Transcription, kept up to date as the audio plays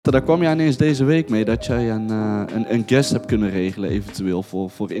vette, daar kwam jij ineens deze week mee dat jij een guest hebt kunnen regelen eventueel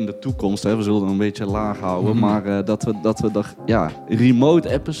voor in de toekomst. Hè. We zullen het een beetje laag houden, maar dat we remote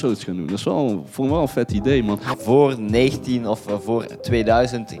episodes gaan doen. Dat is voor me wel een vet idee, man. Voor 19 of voor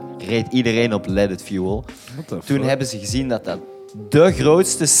 2000 reed iedereen op leaded fuel. Toen hebben ze gezien dat de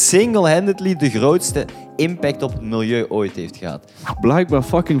grootste, single-handedly de grootste impact op het milieu ooit heeft gehad. Blijkbaar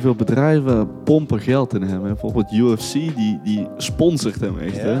fucking veel bedrijven pompen geld in hem. Hè. Bijvoorbeeld UFC, die sponsort hem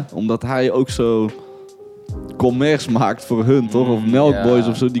echt. Ja. Hè. Omdat hij ook zo commerce maakt voor hun, toch? Of Melkboys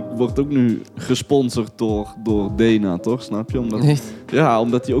of zo, die wordt ook nu gesponsord door Dana, toch? Snap je?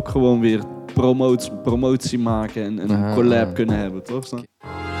 Omdat die ook gewoon weer promotie maken en een collab kunnen hebben, toch? Snap je?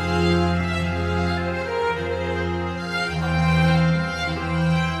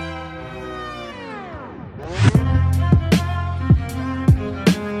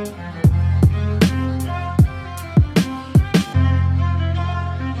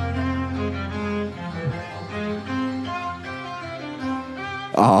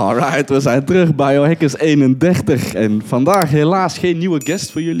 Alright, we zijn terug bij BioHackers 31 en vandaag helaas geen nieuwe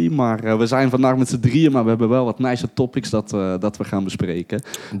guest voor jullie, maar we zijn vandaag met z'n drieën, maar we hebben wel wat nice topics dat we gaan bespreken.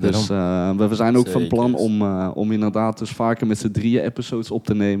 Dus we zijn ook van plan om inderdaad dus vaker met z'n drieën episodes op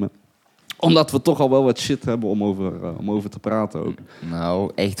te nemen. Omdat we toch al wel wat shit hebben om over te praten ook.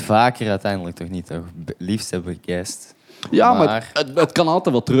 Nou, echt vaker uiteindelijk toch niet, toch? Liefst hebben we guest. Ja, maar het kan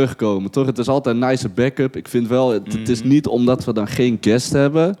altijd wel terugkomen, toch? Het is altijd een nice backup. Ik vind wel, het is niet omdat we dan geen guest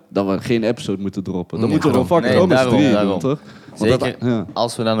hebben, dat we geen episode moeten droppen. Dan moeten we gewoon fucking gewoon met z'n drieën doen, toch? Zeker,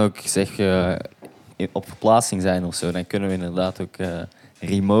 als we dan ook op verplaatsing zijn of zo, dan kunnen we inderdaad ook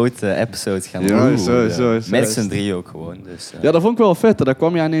remote episodes gaan doen. Zo. Met z'n drie ook gewoon. Dus, Ja, dat vond ik wel vet. Daar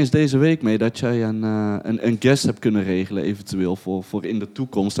kwam jij ineens deze week mee dat jij een guest hebt kunnen regelen eventueel voor in de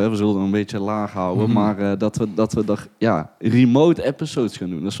toekomst. Hè. We zullen het een beetje laag houden, maar dat we remote episodes gaan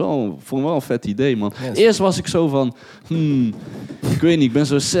doen. Dat is voor me wel een vet idee, man. Yes. Eerst was ik zo van, ik weet niet, ik ben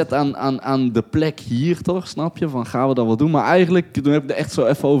zo set aan de plek hier, toch? Snap je? Van, gaan we dat wel doen? Maar eigenlijk, toen heb ik er echt zo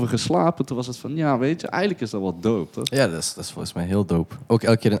even over geslapen. Toen was het van, ja, weet je, eigenlijk is dat wel dope, toch? Ja, dat is volgens mij heel dope. Ook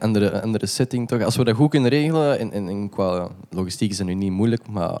elke keer een andere setting, toch? Als we dat goed kunnen regelen, en qua logistiek is het nu niet moeilijk,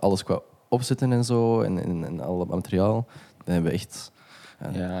 maar alles qua opzetten en zo, en al het materiaal, dan hebben we echt...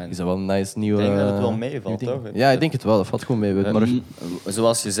 is dat wel een nice nieuwe... Ik denk dat het wel meevalt, toch? Ja, ik denk het wel. Dat valt goed mee. Maar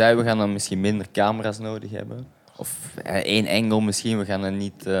zoals je zei, we gaan dan misschien minder camera's nodig hebben. Of 1 angle misschien, we gaan er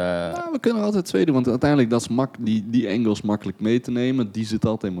niet... Ja, we kunnen er altijd 2 doen, want uiteindelijk dat is die angles makkelijk mee te nemen. Die zit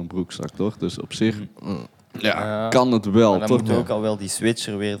altijd in mijn broekzak, toch? Dus op zich kan het wel. Maar dan toch? moeten we ook al wel die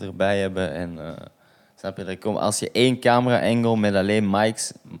switcher weer erbij hebben. En, snap je, als je 1 camera-angle met alleen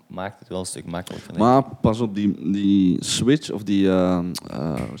mics, maakt het wel een stuk makkelijker. Maar pas op, die switch of die, hoe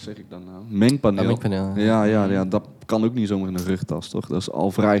zeg ik dan nou? Mengpaneel. Ja, dat kan ook niet zomaar in een rugtas, toch? Dat is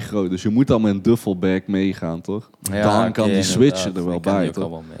al vrij groot. Dus je moet al met een duffelbag meegaan, toch? Ja, dan kan die switcher er wel bij, toch?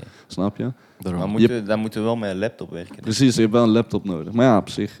 Wel mee. Snap je? Maar dan moeten we wel met een laptop werken. Dus. Precies, je hebt wel een laptop nodig. Maar ja, op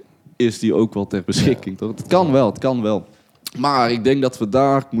zich is die ook wel ter beschikking, toch? Het kan wel. Maar ik denk dat we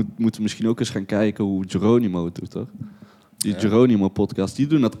daar moeten misschien ook eens gaan kijken hoe Geronimo het doet, toch? Die Geronimo-podcast, die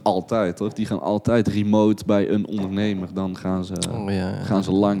doen dat altijd, toch? Die gaan altijd remote bij een ondernemer. Dan gaan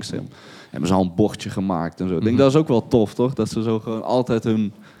ze langs hem. Hebben ze al een bordje gemaakt en zo. Ik denk dat is ook wel tof, toch? Dat ze zo gewoon altijd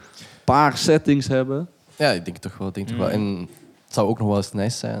hun paar settings hebben. Ja, ik denk het toch wel. En het zou ook nog wel eens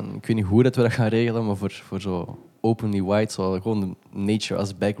nice zijn. Ik weet niet hoe dat we dat gaan regelen, maar voor zo openly white, zo gewoon de nature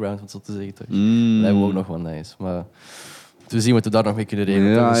als background, om het zo te zeggen. Toch? Dat hebben we ook nog wel nice. Maar we zien wat we daar nog mee kunnen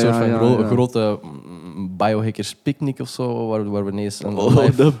regelen. Een soort van grote biohackers picknick of zo, waar we ineens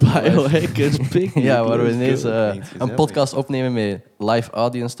de biohackers picknick. Ja, waar we ineens een podcast opnemen met live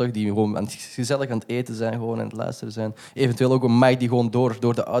audience, toch, die gewoon gezellig aan het eten zijn, gewoon aan het luisteren zijn. Eventueel ook een mic die gewoon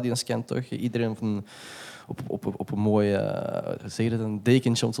door de audience kent, toch. Iedereen op een mooi een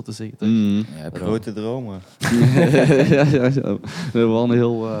dekentje, om zo te zeggen. Ja, grote dromen. ja. We hebben wel een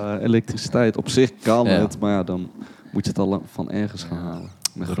heel elektriciteit. Op zich kan het, maar ja, dan moet je het al van ergens gaan halen.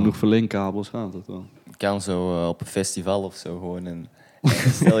 Met genoeg verlengkabels gaat het wel. Je kan zo op een festival of zo gewoon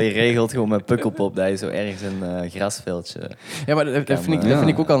stel je regelt gewoon met Pukkelpop dat je zo ergens een grasveldje... Ja, maar dat vind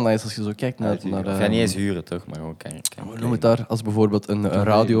ik ook al nice als je zo kijkt naar... Je gaat niet eens huren, toch? Maar gewoon kan we noemen het daar als bijvoorbeeld een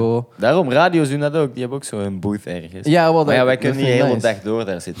radio... Daarom, radio's doen dat ook. Die hebben ook zo'n booth ergens. Ja, wel, maar wij kunnen niet de hele dag door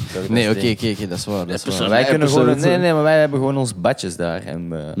daar zitten. Toch? Nee, oké, dat is waar. Wij kunnen gewoon... Nee, maar wij hebben gewoon onze badjes daar. En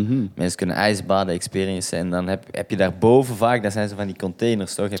mensen kunnen ijsbaden experiencen. En dan heb je daarboven vaak, dat zijn zo van die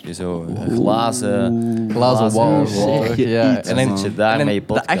containers, toch? Heb je zo glazen walls. Ja. En dan zit je daar met je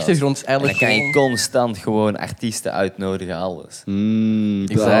podcast. De achtergrond is eigenlijk... En dan kan je constant gewoon artiesten uitnodigen, alles.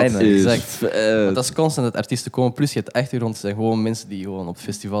 Exact. vet. Want dat is constant dat artiesten komen. Plus je hebt achtergrond. Het zijn gewoon mensen die gewoon op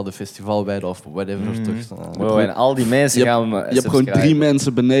de festivalweide of whatever. Toch, Wow, en al die mensen gaan Je hebt gewoon 3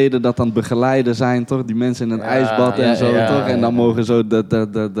 mensen beneden dat aan het begeleiden zijn, toch? Die mensen in een ijsbad en zo, toch? En dan mogen zo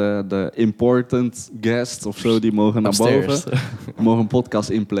de important guests of zo, die mogen naar boven. Die mogen een podcast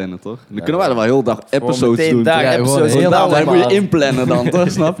inplannen, toch? Dan kunnen wij er wel heel dag episodes doen. Episodes heel Nou, dag dan moet je inplannen dan,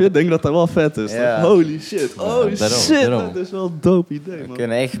 toch? Snap je? Ik denk dat dat wel vet is. Ja. Holy shit. Daarom. Dat is wel een dope idee, We man.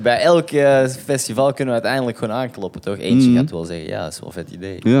 kunnen echt, bij elk festival kunnen we uiteindelijk gewoon aankloppen, toch? Eentje gaat wel zeggen, ja, dat is wel een vet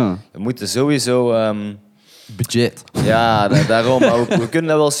idee. Ja. We moeten sowieso... Budget. ja, daarom. Maar we kunnen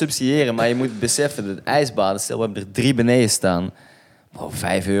dat wel subsidiëren, maar je moet beseffen, dat ijsbaden, stel we hebben er 3 beneden staan. Wow,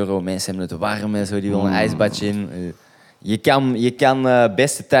 €5, mensen hebben het warm en zo, die willen een ijsbadje in. Je kan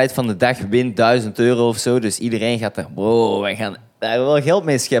beste tijd van de dag wint €1.000 of zo, dus iedereen gaat er, wow, wij gaan daar wel geld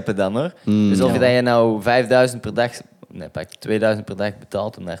mee scheppen dan, hoor. Dus of je nou 5.000 per dag, nee, pak 2.000 per dag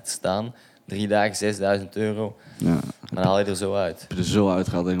betaalt om daar te staan, 3 dagen €6.000, Ja. dan haal je er zo uit. Als je er zo uit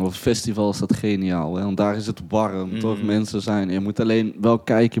gaat, denk ik, op het festival is dat geniaal. Hè? Want daar is het warm, toch? Mensen zijn... Je moet alleen wel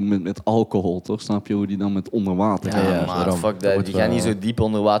kijken met alcohol, toch? Snap je hoe die dan met onder water Ja, gaat? maar daarom. fuck Dat dat. wordt Je gaat niet wel- zo diep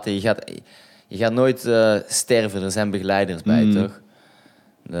onder water. Je gaat nooit sterven. Er zijn begeleiders bij, toch?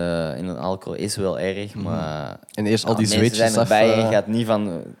 In een alcohol is wel erg, maar... En eerst al die mensen zweetjes zijn erbij en je af. gaat niet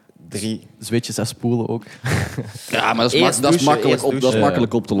van 3... Zweetjes afspoelen ook. Ja, maar dat is, Eerst dat is douchen, makkelijk, eerst dat is douchen.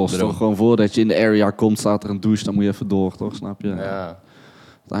 makkelijk op te lossen, Daarom. toch? Gewoon voordat je in de area komt, staat er een douche, dan moet je even door, toch? Snap je? Ja.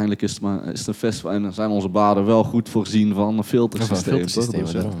 Uiteindelijk is het een festival en dan zijn onze baden wel goed voorzien van een filtersysteem, toch? filtersysteem,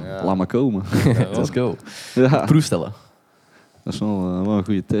 Dus, daarom. Ja. laat maar komen. Let's go. Ja. Proefstellen. Dat is wel een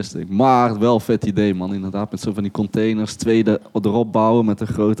goede testing. Maar wel een vet idee, man. Inderdaad, met zo van die containers. Tweede erop bouwen met een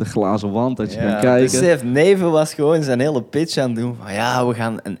grote glazen wand. Dat je kan kijken. Besef, Neven was gewoon zijn hele pitch aan het doen. Van ja, we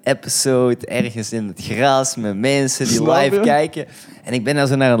gaan een episode ergens in het gras met mensen die Snap live je? kijken. En ik ben daar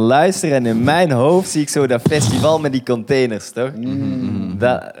zo naar aan het luisteren. En in mijn hoofd zie ik zo dat festival met die containers, toch?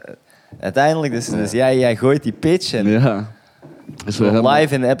 Uiteindelijk, dus jij gooit die pitch. En Ja. Dus we zo hebben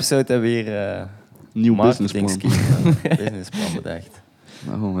live in de episode hebben we weer een nieuw marketing businessplan. businessplan bedacht.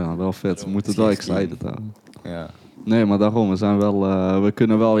 Daarom, ja, wel vet. We moeten het wel excited houden. Ja. Nee, maar daarom, we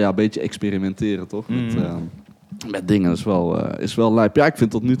kunnen wel een beetje experimenteren, toch? Met dingen, dat is wel lijp. Ja, ik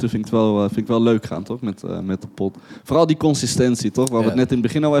vind tot nu toe vind ik wel leuk gaan, toch? Met de pot. Vooral die consistentie, toch? Waar we het net in het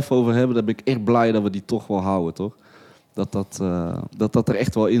begin al even over hebben, daar ben ik echt blij dat we die toch wel houden, toch? Dat er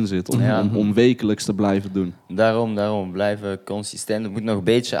echt wel in zit om wekelijks te blijven doen. Daarom blijven consistent. Het moet nog een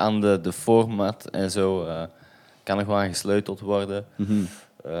beetje aan de format en zo. Kan er gewoon aan gesleuteld worden.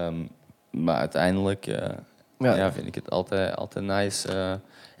 Maar uiteindelijk vind ik het altijd nice.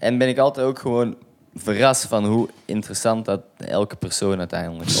 En ben ik altijd ook gewoon verrast van hoe interessant dat elke persoon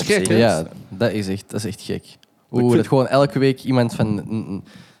uiteindelijk op zich is. Ja, dat is echt gek. Hoe dat gewoon elke week iemand van...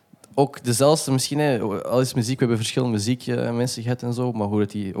 Ook dezelfde misschien, hè, al is muziek, we hebben verschillende muziekmensen gehad en zo, maar hoe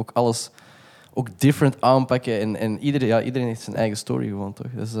dat die ook alles ook different aanpakken en iedereen heeft zijn eigen story gewoon, toch?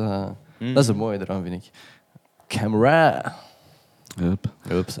 Dat is het mooie eraan, vind ik. Camera. Hup.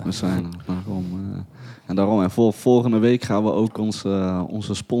 Oops. We zijn er. Daarom. En volgende week gaan we ook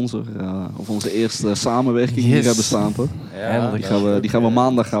onze sponsor, of onze eerste samenwerking hier hebben staan, toch? Ja, Die gaan we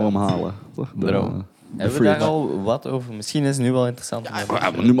maandag hem halen. Toch? Daarom. Hebben we daar al wat over? Misschien is het nu wel interessant.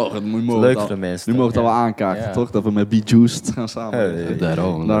 Maar nu mogen leuk we voor de mensen. Nu mogen we toch? wel aankaarten, Ja. toch? Dat we met Be Juiced gaan samenwerken.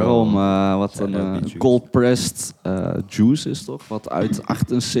 Daarom, wat Zijn ook een Be-Juiced. cold-pressed juice is, toch? Wat uit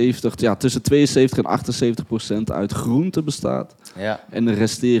 78, tussen 72 en 78% uit groente bestaat. Ja. En de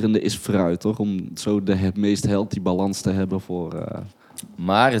resterende is fruit, toch? Om zo de meest healthy balans te hebben voor...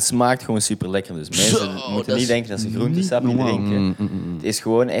 Maar het smaakt gewoon super lekker. Dus mensen moeten dat niet is denken dat ze groentesap niet normaal. drinken. Het is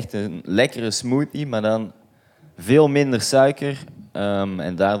gewoon echt een lekkere smoothie, maar dan veel minder suiker.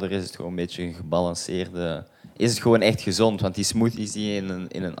 En daardoor is het gewoon een beetje een gebalanceerde... Is het gewoon echt gezond. Want die smoothies die je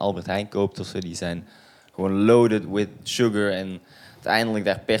in een Albert Heijn koopt of zo, die zijn gewoon loaded with sugar. En uiteindelijk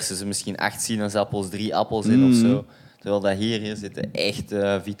daar persen ze misschien 8 sinaasappels, 3 appels in of zo. Terwijl dat hier zitten echt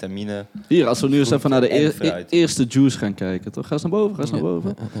vitamine. Hier, als we nu eens even naar de en fruit. eerste juice gaan kijken, toch? Ga eens naar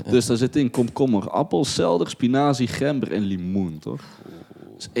boven, Dus daar zit in komkommer, appel, selder, spinazie, gember en limoen, toch?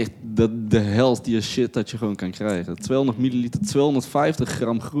 Dat is echt de healthiest shit dat je gewoon kan krijgen. 200 milliliter, 250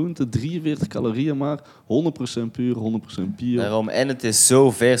 gram groente, 43 calorieën maar, 100% puur, 100% bio. Daarom, en het is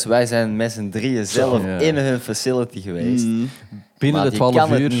zo vers. Wij zijn met z'n drieën zelf in hun facility geweest. Binnen Maar de je kan 12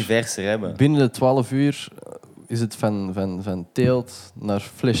 het niet uur... verser hebben. Binnen de 12 uur is het van teelt naar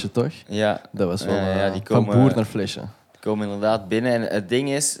flesje, toch? Ja, Dat was wel die van komen, boer naar flesje. die komen inderdaad binnen. En het ding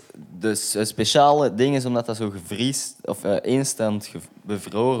is, dus het speciale ding is omdat dat zo gevriest of instant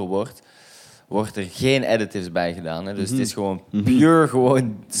bevroren wordt, wordt er geen additives bij gedaan. Hè? Dus het is gewoon puur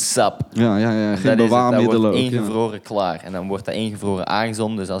gewoon sap. Ja. Geen Dat bewaarmiddelen wordt ook. ingevroren klaar. En dan wordt dat ingevroren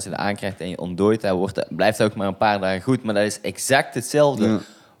aangezonden. Dus als je dat aankrijgt en je ontdooit, blijft dat ook maar een paar dagen goed. Maar dat is exact hetzelfde.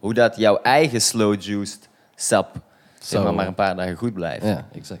 Hoe dat jouw eigen slow-juiced sap zeg maar een paar dagen goed blijft. Ja,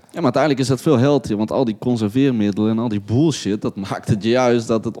 exact. Ja, maar uiteindelijk is dat veel healthier, want al die conserveermiddelen en al die bullshit, dat maakt het juist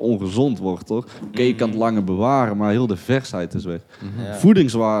dat het ongezond wordt, toch? Oké, je kan het langer bewaren, maar heel de versheid is weg. Ja.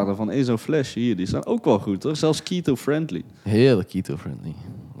 Voedingswaarden van één zo'n flesje hier, die zijn ook wel goed, hoor. Zelfs keto-friendly. Heel keto-friendly.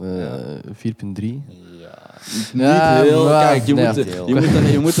 4.3. Ja. Ja, Niet heel. maar- Kijk,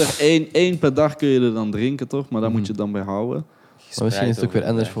 nee, je moet er één per dag kun je er dan drinken, toch? Maar daar moet je dan bij houden. Maar misschien is het ook weer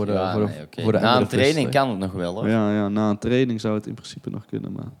anders voor de, Ja, voor de, nee, oké. voor de Na andere een training fles, kan het nog wel, hoor. Ja, na een training zou het in principe nog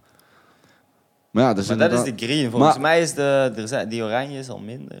kunnen, maar ja, dus Maar dat is inderdaad- de green. Volgens mij is die oranje is al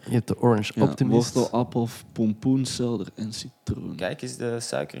minder. Je hebt de Orange ja, Optimist. wortel, appel, pompoen, selder en citroen. Kijk eens de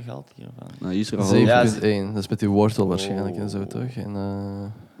suikergehalte hiervan. Nou, hier is er al 7.1. hoog. Dat is met die wortel waarschijnlijk en zo, toch? En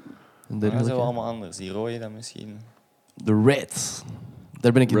Dat dergelijke. is wel allemaal anders. Die rode dan misschien. De Red.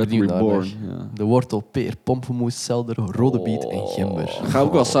 Daar ben ik Red benieuwd naar. Reborn, maar. ja. De wortel, peer, pompenmoes, selder, rode biet en gember. Ga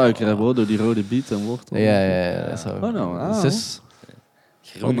ook wel suiker hebben, hoor, door die rode biet en wortel. Ja. Dat zou... Oh, nou, 6.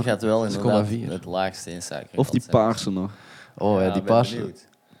 Groen gaat wel inderdaad 6,4. het laagste in suiker. Of die paarse nog. Oh ja, die paarse.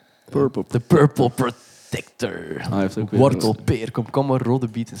 Purple. De Purple Protector. Hij heeft ook weer Wortel, peer, komkommer, rode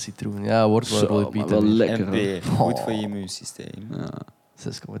biet en citroen. Ja, wortel, Zo, rode maar biet. wel en lekker. En hoor. peer. Goed voor je immuunsysteem. Ja.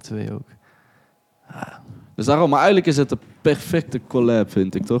 6,2 ook. Dus daarom, maar eigenlijk is het de perfecte collab,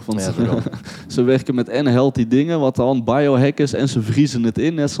 vind ik, toch? Want Ja, vooral. ze werken met en healthy dingen, wat dan biohackers, en ze vriezen het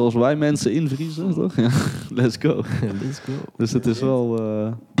in, net zoals wij mensen invriezen, toch? Ja, let's go. Let's go. Dus het is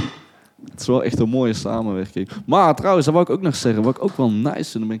wel echt een mooie samenwerking. Maar trouwens, dat wou ik ook nog zeggen, wat ik ook wel nice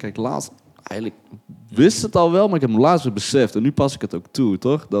vind, dan ben ik eigenlijk laatst, eigenlijk wist het al wel, maar ik heb hem laatst weer beseft, en nu pas ik het ook toe,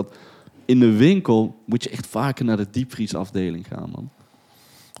 toch? Dat in de winkel moet je echt vaker naar de diepvriesafdeling gaan, man.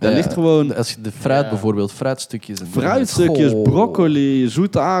 Daar ligt gewoon Als je de fruit Ja. bijvoorbeeld, fruitstukjes. En fruitstukjes, Goh. broccoli,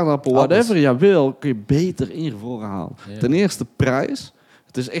 zoete aardappel, Alles. whatever je wil, kun je beter ingevroren halen. Ja. Ten eerste prijs.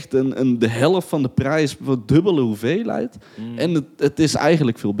 Het is echt de helft van de prijs voor dubbele hoeveelheid. En het is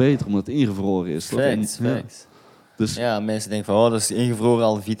eigenlijk veel beter omdat het ingevroren is. toch? Facts, En, ja. facts. Dus, Ja, mensen denken van, dat is ingevroren,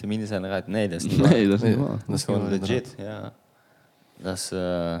 al de vitamines zijn eruit. Nee, dat is niet waar. nee, dat is niet Nee, waar. Dat is niet gewoon waar, legit, ja. Dat is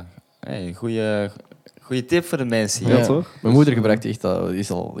een goede tip voor de mensen Ja, hier. toch? Mijn moeder gebruikt echt al,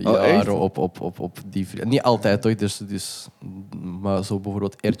 is al echt? jaren op die... Niet altijd, toch? Dus, maar zo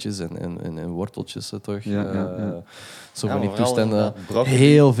bijvoorbeeld erwtjes en worteltjes, toch? Ja, ja. Zo Ja, van die maar vooral toestanden. inderdaad broccoli.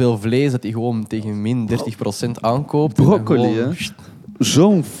 Heel veel vlees dat hij gewoon tegen min 30% aankoopt. En Broccoli, gewoon- hè?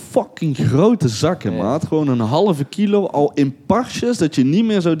 Zo'n fucking grote zak, hè, Ja. maat. Gewoon een halve kilo, al in parsjes, dat je niet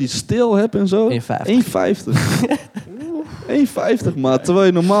meer zo die steel hebt en zo. 1,50. 1,50 maat. Terwijl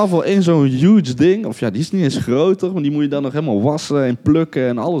je normaal voor één zo'n huge ding, of ja, die is niet eens groter, want die moet je dan nog helemaal wassen en plukken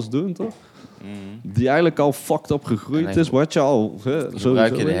en alles doen, toch? Die eigenlijk al fucked up gegroeid En is, wat je al Dan sowieso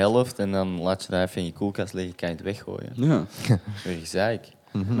gebruik je de weet. helft en dan laat je daar even in je koelkast liggen, kan je het weggooien. Ja, Weer gezeik.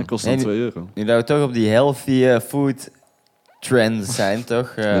 dat kost dan Nee, €2. Nu dat we toch op die healthy food trend zijn,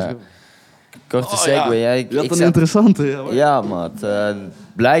 toch? Korte segue. Ja, Je had ik een zat- interessante, ja. hoor. Ja, maat.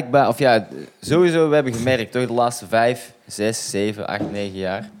 Blijkbaar, of ja, sowieso, we hebben gemerkt, toch, de laatste 5, 6, 7, 8, 9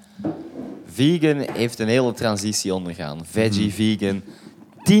 jaar. Vegan heeft een hele transitie ondergaan. Veggie, vegan.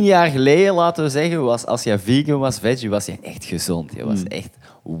 10 jaar geleden, laten we zeggen, als je vegan was, veggie, was je echt gezond. Je was echt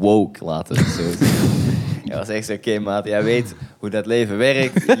woke, laten we het zo zeggen. Je was echt zo, oké, maat, jij weet hoe dat leven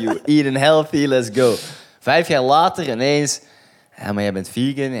werkt. You eat and healthy, let's go. 5 jaar later ineens, ja, maar jij bent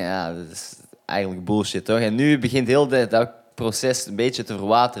vegan. Ja, dat is eigenlijk bullshit, toch? En nu begint heel dat proces een beetje te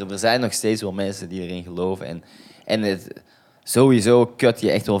verwateren. Er zijn nog steeds wel mensen die erin geloven. En sowieso cut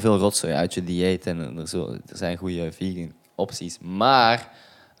je echt wel veel rotzooi uit je dieet. En er zijn goede vegan opties. Maar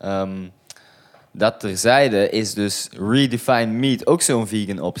dat terzijde is dus Redefined Meat ook zo'n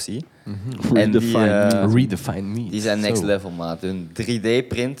vegan optie. En Redefine me. die zijn next Zo. level, maat. Hun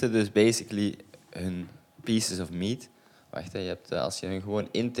 3D-printen, dus basically hun pieces of meat. Wacht, hè, je hebt, als je hun gewoon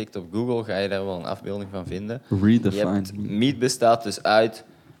intikt op Google, ga je daar wel een afbeelding van vinden. Je Redefined. hebt, meat bestaat dus uit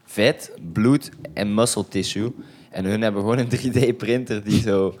vet, bloed en muscle tissue. En hun hebben gewoon een 3D-printer die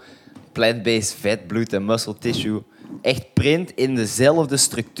zo plant-based vet, bloed en muscle tissue echt print in dezelfde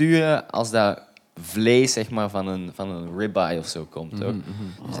structuren als dat vlees, zeg maar, van een ribeye of zo komt. Ook.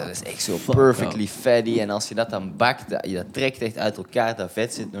 Dus dat is echt zo perfectly fatty. En als je dat dan bakt, dat trekt echt uit elkaar, dat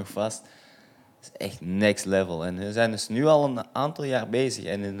vet zit nog vast. Dat is echt next level. En we zijn dus nu al een aantal jaar bezig.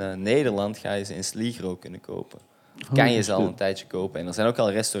 En in Nederland ga je ze in Sligro kunnen kopen. Kan je ze al een tijdje kopen. En er zijn ook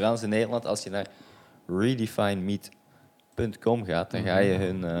al restaurants in Nederland. Als je naar redefinemeat.com gaat, dan ga je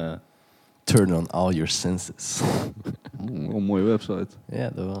hun Turn on all your senses. Een mooie website.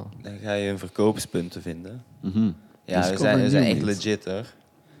 Ja, dat wel. Dan ga je een verkoopspunten vinden. Mm-hmm. Ja, we zijn echt legit hoor.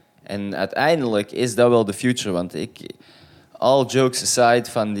 En uiteindelijk is dat wel de future, want all jokes aside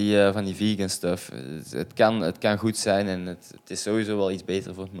van die vegan stuff, het kan goed zijn en het is sowieso wel iets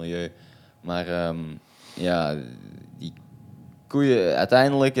beter voor het milieu. Maar die koeien,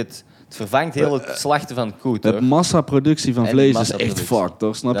 uiteindelijk, het vervangt heel het slachten van koe, toch? Het massaproductie van En vlees is massaproductie. echt fucked,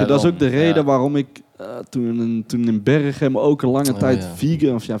 toch? Snap je? Daarom, Dat is ook de reden ja. waarom ik toen in Berchem ook een lange tijd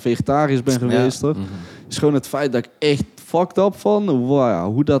vegan of vegetarisch ben geweest, toch? Mhm. Is gewoon het feit dat ik echt fucked up van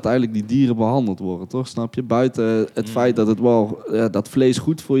hoe dat eigenlijk die dieren behandeld worden, toch? Snap je? Buiten het feit dat het wel dat vlees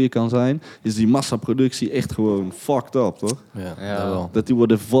goed voor je kan zijn, is die massaproductie echt gewoon fucked up, toch? Ja, dat wel. Dat die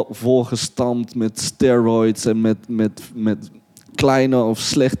worden volgestampt met steroids en met kleine of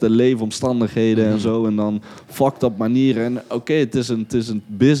slechte leefomstandigheden en zo. En dan fucked up manieren. En oké, het is een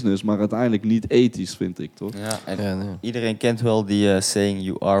business, maar uiteindelijk niet ethisch, vind ik, toch? Ja, en iedereen kent wel die saying,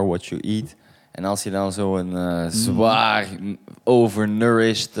 you are what you eat. En als je dan zo'n zwaar,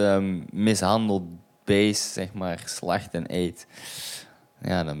 overnourished, mishandeld beest, zeg maar, slacht en eet,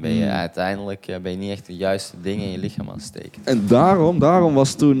 ja, dan ben je uiteindelijk niet echt de juiste dingen in je lichaam aan het steken. En daarom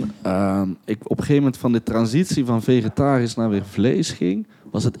was toen ik op een gegeven moment van de transitie van vegetarisch naar weer vlees ging,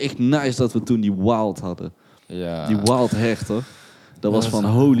 was het echt nice dat we toen die wild hadden. Ja. Die wild hecht, hoor. Dat was van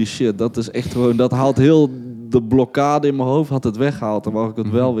holy shit, dat is echt gewoon, dat haalt heel de blokkade in mijn hoofd, had het weggehaald. Dan was ik het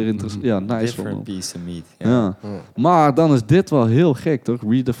wel weer interessant. Ja, nice Different van. piece of meat. Ja. Maar dan is dit wel heel gek, toch?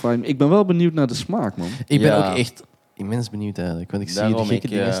 Redefine. Ik ben wel benieuwd naar de smaak, man. Ik ben Ja. ook echt immens benieuwd eigenlijk. Want ik zie Daarom de gekke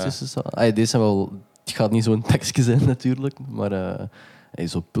dingen tussen staan. Deze zijn wel... Het gaat niet zo'n tekstje zijn natuurlijk, maar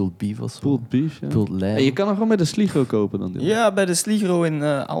zo pulled beef of zo. Pulled beef, ja. Pulled lamb. En je kan er gewoon met een sligo kopen dan. Ja, bij de Sligro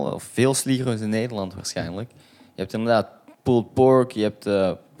of veel Sligro's in Nederland waarschijnlijk. Je hebt inderdaad pulled pork, je hebt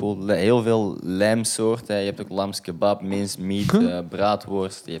heel veel lamsoorten. Je hebt ook lamskebab, minced meat,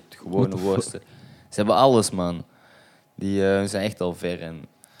 braadworst, je hebt gewone worsten. Ze hebben alles, man. Die zijn echt al ver. En,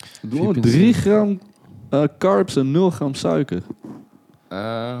 Doe 3 gram carbs en 0 gram suiker.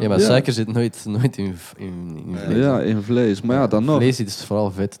 Ja, maar suiker zit nooit in vlees. Ja, in vlees. Maar ja, dan nog. Vlees is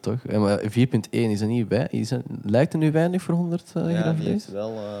vooral vet, toch? Maar 4,1 is er niet bij. Lijkt er nu weinig voor 100 gram die vlees? heeft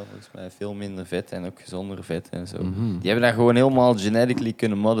wel volgens mij veel minder vet en ook gezondere vet en zo. Die hebben dat gewoon helemaal genetically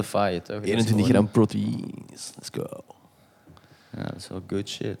kunnen modifyen, toch? 21 gram proteïnes. Let's go. Ja, dat is wel good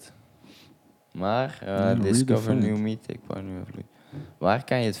shit. Maar redefined. Discover New Meat, ik wou nu even... Waar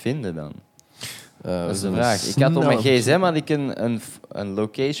kan je het vinden dan? Dat is de een vraag. Ik had op mijn snel- gsm had ik een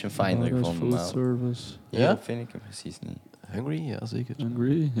location finder gevonden. Food Maar service. hier Ja? vind ik hem precies niet. Hungry? Ja, zeker.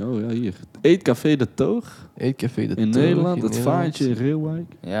 Hungry. Oh ja, hier. Eetcafé De Toog. Eetcafé de In Toog Nederland. in Het vaantje in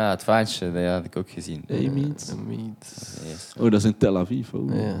Reeuwijk. Ja, het vaantje, dat had ik ook gezien. E-meat. Meat. Yes. Oh, dat is in Tel Aviv.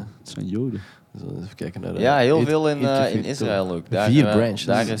 Oh. Ja. Het zijn Joden. Zo, even kijken naar de Ja, heel veel eetcafé in De Israël Toog. ook. Daar, 4 branches.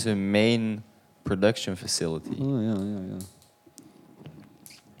 daar is een main production facility. Oh ja.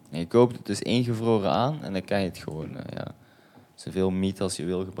 En je koopt het dus ingevroren aan en dan kan je het gewoon, zoveel meat als je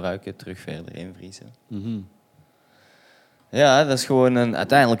wil gebruiken, terug verder invriezen. Mhm. Ja, dat is gewoon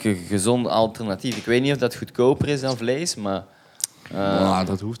uiteindelijk een gezond alternatief. Ik weet niet of dat goedkoper is dan vlees, maar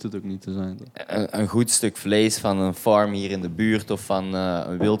Dat hoeft het ook niet te zijn. Toch? een goed stuk vlees van een farm hier in de buurt of van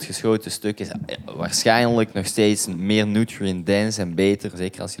een wild geschoten stuk is waarschijnlijk nog steeds meer nutrient-dense en beter,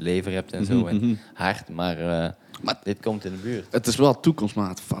 zeker als je lever hebt en zo en hart, maar dit komt in de buurt. Het is wel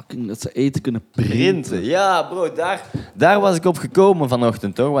toekomstmaat. Fucking dat ze eten kunnen printen. Printen, ja bro, daar was ik op gekomen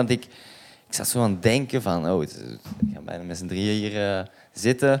vanochtend toch, want ik zat zo aan het denken van, we gaan bijna met z'n drieën hier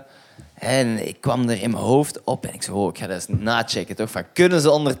zitten. En ik kwam er in mijn hoofd op en ik zei, ik ga dat eens nachecken, toch? Van, kunnen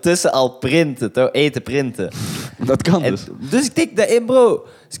ze ondertussen al printen, toch? Eten printen. Dat kan En, dus. dus ik tik dat in, bro.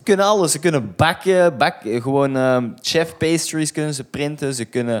 Ze kunnen alles. Ze kunnen bakken gewoon chef pastries kunnen ze printen. Ze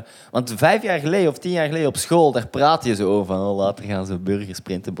kunnen... Want 5 jaar geleden of 10 jaar geleden op school, daar praat je zo over van, later gaan ze burgers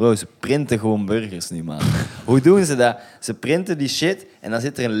printen. Bro, ze printen gewoon burgers nu, man. Hoe doen ze dat? Ze printen die shit en dan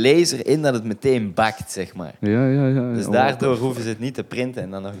zit er een laser in dat het meteen bakt, zeg maar. Ja. Dus daardoor hoeven ze het niet te printen en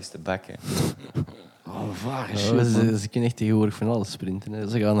dan nog eens te bakken. Vage Ze kunnen echt tegenwoordig van alles printen. Hè.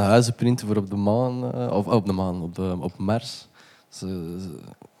 Ze gaan huizen printen voor op de maan, of op de maan, op Mars.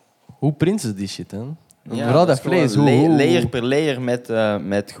 Hoe printen ze die shit, hè? Vooral dat is gewoon vlees. layer per layer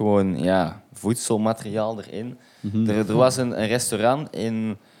met gewoon voedselmateriaal erin. Er was een restaurant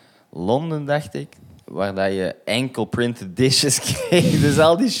in Londen, dacht ik, waar dat je enkel printed dishes kreeg. Dus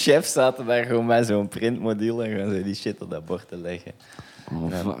al die chefs zaten daar gewoon bij zo'n printmodule en gewoon zo die shit op dat bord te leggen.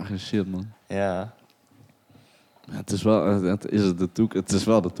 Vage shit, man. Ja. Ja, het is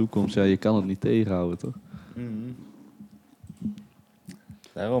wel de toekomst. Ja, je kan het niet tegenhouden, toch?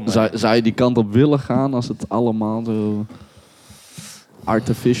 Daarom, Zou je die kant op willen gaan als het allemaal zo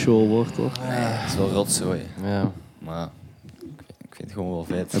artificial wordt, toch? Nee, het is wel rotzooi. Ja. Maar ik vind het gewoon wel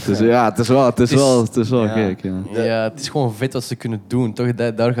vet. Het is wel Ja. gek, ja. Ja, het is gewoon vet wat ze kunnen doen. Toch?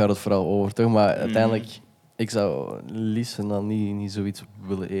 Daar gaat het vooral over. Toch? Maar uiteindelijk, ik zou liefst dan niet zoiets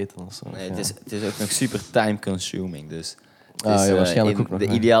willen eten. Of zo. Nee, Ja. het is ook nog super time consuming. Dus het Ah, is, ja, waarschijnlijk in ook nog, de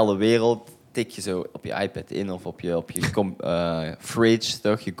ja. ideale wereld tik je zo op je iPad in of op je fridge,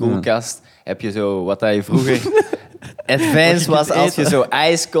 toch? Je koelkast. Heb je zo wat hij vroeger advanced was, als je zo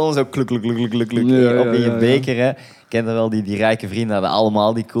ijs kon, zo kluk, kluk, kluk, kluk, kluk, Ja, op in je ja. beker. Hè. Ken je wel, die rijke vrienden hadden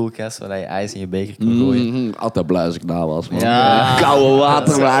allemaal die koelkast waar je ijs in je beker kon gooien. Altijd blij als ik daar was, man. Ja. Koude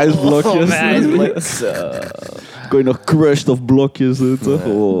water met ijsblokjes. Kon je nog crushed of blokjes doen, toch?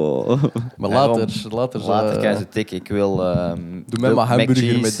 Oh. Maar Daarom. later Later kan je zo tikken. Ik wil doe mij maar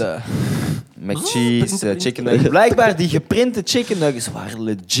hamburger met dat. McCheese, chicken nuggets. Blijkbaar, die geprinte chicken nuggets waren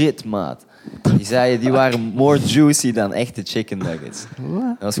legit, maat. Die zeiden, die waren more juicy dan echte chicken nuggets.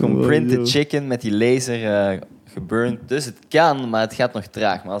 Dat was gewoon printed chicken met die laser geburnt. Dus het kan, maar het gaat nog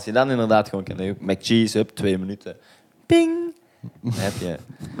traag. Maar als je dan inderdaad gewoon kan doen, McCheese, up, 2 minuten. Ping! Dan heb je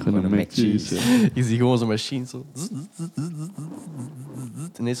gewoon een McCheese. Je ziet gewoon zo'n machine zo.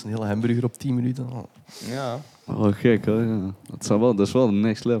 Ineens een hele hamburger op 10 minuten. Ja. Oh, gek hoor. Ja. Dat is wel de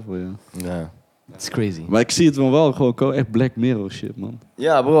next level, ja. Ja. Het is crazy. Maar ik zie het wel gewoon komen. Echt Black Mirror shit, man.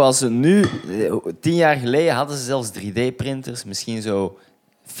 Ja, bro, als ze nu... 10 jaar geleden hadden ze zelfs 3D-printers. Misschien zo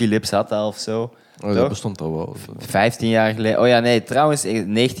Philips had dat of zo. Oh, dat Toch? bestond al wel. 15 jaar geleden. Oh ja, nee, trouwens,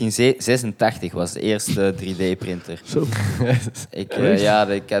 1986 was de eerste 3D-printer. Zo. Ik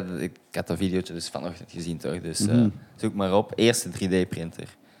had dat videootje dus vanochtend gezien, toch? Dus zoek maar op. Eerste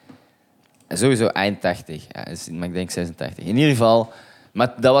 3D-printer. En sowieso eind 80. Ja, maar ik denk 86. In ieder geval,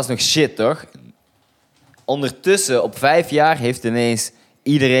 maar dat was nog shit, toch? Ondertussen, op 5 jaar, heeft ineens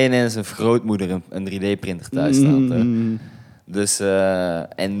iedereen en zijn grootmoeder een 3D-printer thuis staan, toch? Dus,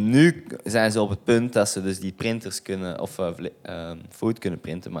 en nu zijn ze op het punt dat ze dus die printers kunnen, of food kunnen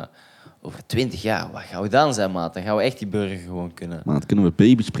printen, maar over 20 jaar, wat gaan we dan zijn, maat? Dan gaan we echt die burger gewoon kunnen. Maar dan kunnen we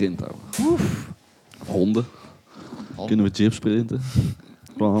baby's printen. Of honden. Kunnen we chips printen.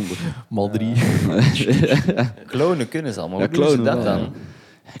 Wel handig. Mal 3. Klonen kunnen ze allemaal. Ja, Hoe doen ze klonen dat wel, dan? ja.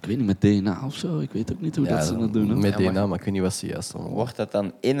 Ik weet niet, met DNA of zo. Ik weet ook niet hoe dat ze dat doen. Hè. Met Ja, maar- DNA, maar ik weet niet wat ze juist allemaal. Wordt dat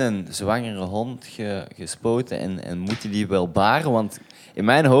dan in een zwangere hond gespoten en moet die wel baren? Want in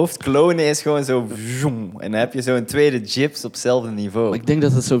mijn hoofd, klonen is gewoon zo... zoom, en dan heb je zo'n tweede chips op hetzelfde niveau. Maar ik denk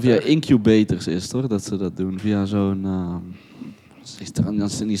dat het zo via incubators is, toch? Dat ze dat doen. Via zo'n...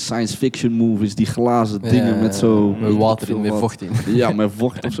 dat zijn die science fiction movies, die glazen dingen met zo... Met water in, veel met wat. vocht in. Ja, met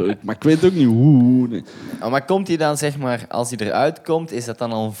vocht of zo. Maar ik weet ook niet hoe. Nee. Oh, maar komt hij dan, zeg maar, als hij eruit komt, is dat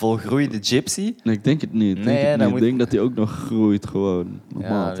dan al een volgroeide gypsy? Nee, ik denk het niet. Nee, hè, dan Ik moet- denk dat hij ook nog groeit gewoon.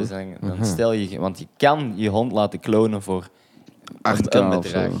 Normaal, Ja, dus toch? dan stel je... Want je kan je hond laten klonen voor 8K een of zo.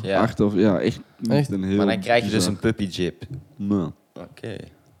 bedrag. Ja. 8 of... Ja, echt niet Echt? een heel... Maar dan krijg je dus bizar. een puppy jip. Nou, Oké.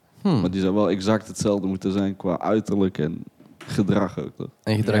 maar die zou wel exact hetzelfde moeten zijn qua uiterlijk en gedrag ook, toch?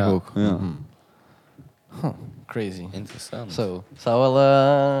 En gedrag Ja. ook. Ja. Crazy. Interessant. Zo. Zou wel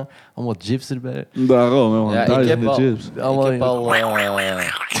allemaal gyps erbij. Daarom, helemaal Ja, ik heb duizenden al- chips. Allemaal Ik heb al...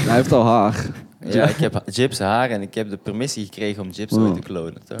 Hij heeft al haar. ja, ik heb Jib's haar en ik heb de permissie gekregen om Jib's ooit te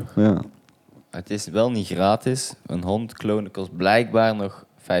klonen, toch? Ja. Het is wel niet gratis. Een hond klonen kost blijkbaar nog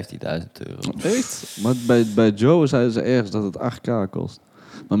 €15.000. Echt? Maar bij Joe zeiden ze ergens dat het 8K kost.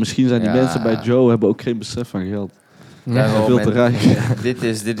 Maar misschien zijn die Ja. mensen bij Joe hebben ook geen besef van geld. Daarom, veel te en rijk.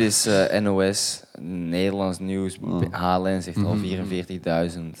 Dit is NOS, Nederlands nieuws. Oh. HLN zegt al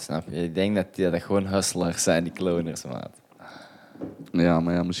 44.000, snap je? Ik denk dat gewoon hustlers zijn, die kloners, maat. Ja,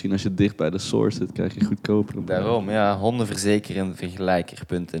 maar ja, misschien als je dicht bij de source zit, krijg je goedkoper. Daarom, ja,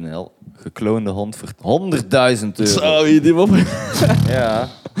 hondenverzekeren-vergelijker.nl. Gekloonde hond voor €100.000. Zo, Ja,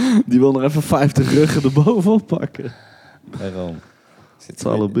 die wil nog even 50 ruggen erbovenop pakken. daarom. is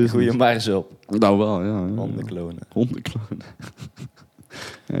alle business. Goede marge op. Nou wel, ja. Honden klonen. Hondenklonen.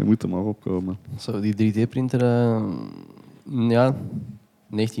 Ja, je moet er maar opkomen. Zo, die 3D-printer, ja,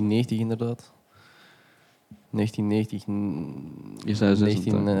 1990 inderdaad. 1990, Je zei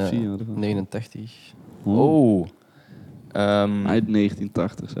 86. 1989. Oh. Uit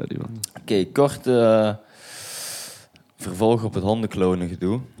 1980, zei hij wel. Oké, kort vervolg op het hondenklonen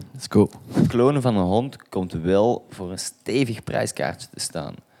gedoe. Let's go. Het klonen van een hond komt wel voor een stevig prijskaartje te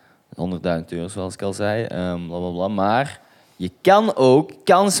staan. €100.000, zoals ik al zei. Blablabla. Maar je kan ook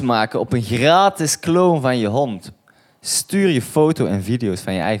kans maken op een gratis kloon van je hond. Stuur je foto en video's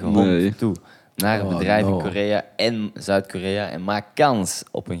van je eigen hond toe naar een bedrijf in Korea en Zuid-Korea en maak kans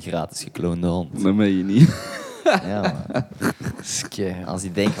op een gratis gekloonde hond. Dat meen je niet. Ja, man. Als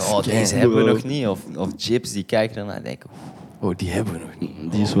die denken, deze hebben we nog niet. Of chips, die kijken ernaar en denken... die hebben we nog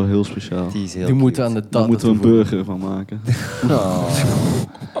niet. Die is wel heel speciaal. Die moeten aan de Daar moeten we een burger van maken.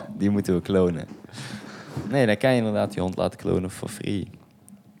 Die moeten we klonen. Nee, dan kan je inderdaad je hond laten klonen for free.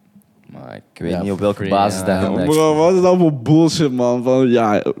 Maar ik weet niet op welke basis dat hun... Bro, wat is dat voor bullshit, man? Van,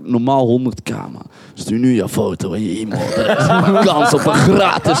 normaal 100k, man. Stuur nu je foto en je e-mailadres. Maak kans op een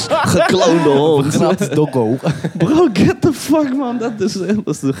gratis gekloonde hond. Gratis doggo. Bro, get the fuck, man. Dat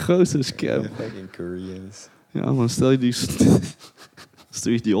is de grootste scam. Fucking Koreans. Ja, man, stel je die...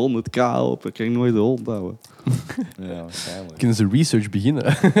 Stuur je die 100k op en krijg nooit de hond houden. Ja, waarschijnlijk. Kunnen ze research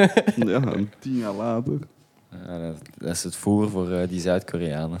beginnen? Ja, 10 jaar later. Ja, dat is het voer voor die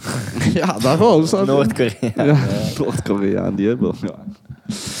Zuid-Koreanen. Ja, daarom. Noord-Koreanen. Ja, Noord-Koreanen, die hebben... Ja.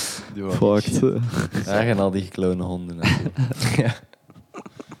 Fucked. Daar gaan al die gekloonde honden naartoe.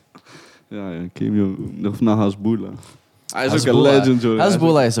 Ja, Kim Jong... Of naar Hasbullah. Hij is ook een legend, joh.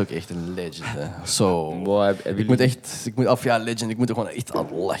 Hasbullah is ook echt een legend, hè. Zo. Ik moet er gewoon echt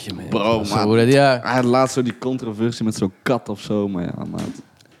aan lachen, man. Bro, zo, man. Ja. Hij had laatst zo die controversie met zo'n kat of zo, maar ja, maat.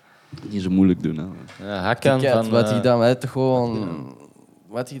 Niet zo moeilijk doen, hè. Ja, Hakan Die kat, van... wat hij dan, hij had toch gewoon...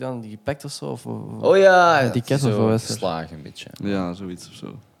 Wat hij dan, die gepakt of zo? Of, oh ja, die kat of zo wat? geslagen een beetje. Ja, zoiets of zo.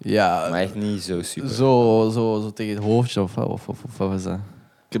 Ja. Maar echt niet zo super. Zo tegen het hoofdje of wat was dat?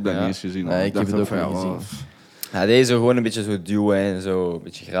 Ik heb dat niet eens gezien. Nee, ik heb het ook niet gezien. Ja, deze zo gewoon een beetje zo duwen en zo een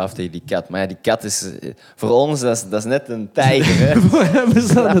beetje graaf tegen die kat. Maar ja, die kat is... Voor ons, dat is net een tijger, hè. Voor hem is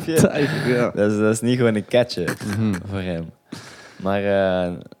dat Snap een je? tijger, ja. Dat is niet gewoon een katje voor hem. Maar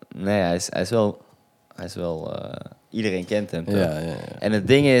nee, hij is wel... iedereen kent hem, toch? Ja. En het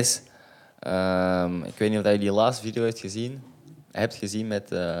ding is... ik weet niet of je die laatste video hebt gezien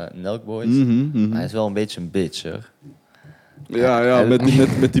met Nelkboys. Maar hij is wel een beetje een bitch, hoor. Ja,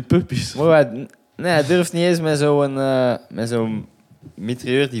 met die puppies. Maar hij durft niet eens met zo'n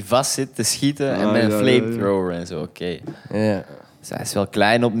mitrailleur die vast zit te schieten en met een flamethrower en zo. Oké. Ja. Dus hij is wel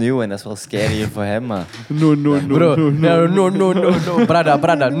klein opnieuw en dat is wel scarier voor hem, maar... No.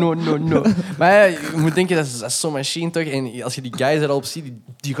 Brada, no. Maar ja, je moet denken, dat is zo'n machine toch? En als je die guys erop ziet,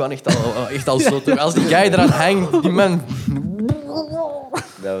 die gaan echt al zo toch? Als die guy eraan hangt, die man...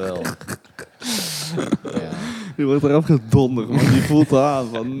 Dat wel. Ja. Die wordt eraf gedonderd, man. Die voelt aan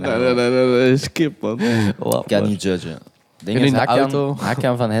van... Nee, skip, man. Ik kan niet judgen. Ding En is, in de auto.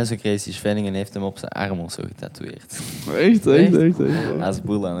 Hakan van Henso Crazy Schwenningen heeft hem op zijn arm of zo getatoeëerd. Echt.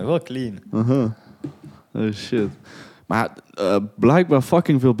 Hasbullah, wel clean. Oh shit. Maar blijkbaar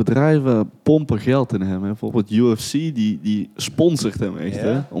fucking veel bedrijven pompen geld in hem. Hè. Bijvoorbeeld UFC, die sponsort hem echt. Ja?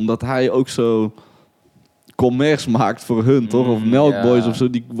 Hè. Omdat hij ook zo commerce maakt voor hun, toch? Of Melkboys of zo.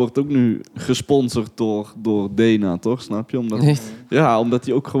 Die wordt ook nu gesponsord door Dana, toch? Snap je? Omdat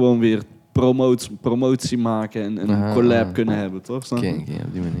die ook gewoon weer promotie maken en een collab kunnen hebben, toch? Snap je? Oké,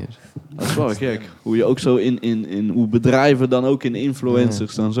 op die manier. Dat is wel gek. Hoe je ook zo in hoe bedrijven dan ook in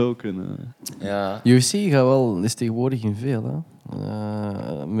influencers dan zo kunnen. Ja. UFC is tegenwoordig in veel, hè.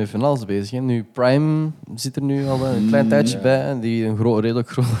 Met van alles bezig. Hè. Nu Prime zit er nu al een klein tijdje bij. En die een redelijk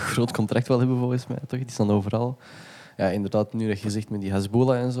groot contract wel hebben volgens mij. Toch? Die staan overal. Ja, inderdaad, nu dat je zegt met die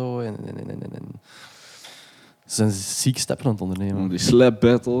Hasbullah en zo. En ze zijn ziek stappen aan het ondernemen. Die slap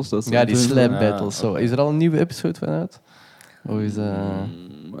battles. Die slap battles. Zo. Is er al een nieuwe episode van uit? Of is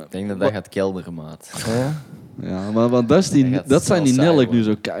Ik denk dat gaat kelderen, maat. Ja, maar dat zijn die Nelk nu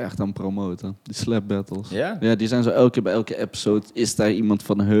zo keihard aan promoten. Die slap battles. Ja? Ja, die zijn zo elke keer bij elke episode is daar iemand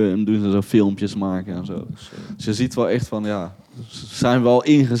van hun, doen ze zo filmpjes maken en zo. Dus je ziet wel echt van, ja, ze zijn wel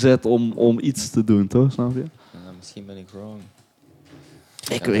ingezet om iets te doen, toch? Snap je? Ja, misschien ben ik wrong.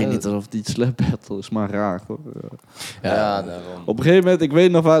 Ik weet niet of die slap battle is, maar raar, hoor. Ja, daarom. Op een gegeven moment, ik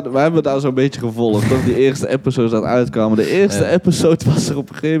weet nog, we hebben daar zo'n beetje gevolgd, toch? Die eerste episodes dat uitkwamen. De eerste episode was er op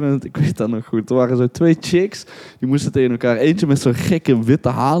een gegeven moment, ik weet dat nog goed, er waren zo 2 chicks, die moesten tegen elkaar, eentje met zo'n gekke witte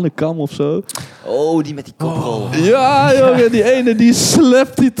halenkam of zo. Oh, die met die koprol. Ja, jongen, die ene die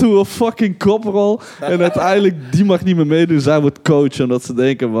slapt die toe een fucking koprol. En uiteindelijk, die mag niet meer meedoen. Zij wordt coach, omdat ze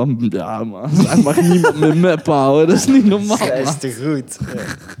denken van, ja man, zij mag niemand meer map houden. Dat is niet normaal. Zij is te goed. Ja.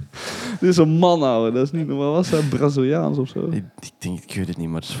 Dit is een man houden, dat is niet normaal. Was hij Braziliaans of zo? Ik weet het niet,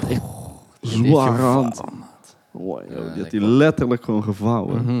 maar het is echt zware hand. Wow, die had hij letterlijk gewoon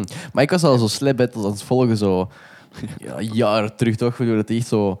gevouwen. Maar ik was al zo slap battles aan het volgen, zo jaren terug toch? Dat het echt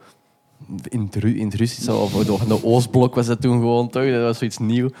zo in het Russisch of in de Oostblok was dat toen gewoon toch? Dat was zoiets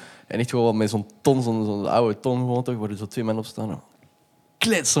nieuw. En echt gewoon met zo'n oude ton gewoon toch, waar er zo 2 mannen op staan.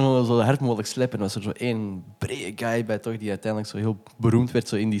 kletsen, zo hard mogelijk slappen. En was er zo één brede guy bij, toch, die uiteindelijk zo heel beroemd werd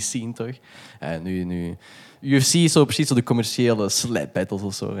zo in die scene, toch. En nu UFC is zo precies zo de commerciële slap battles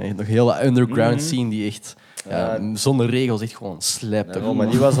of zo. En je hebt nog een hele underground scene die echt zonder regels echt gewoon slapt. Ja, maar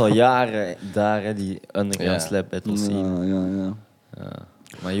die was al jaren daar, hè, die underground slap battle scene. Ja.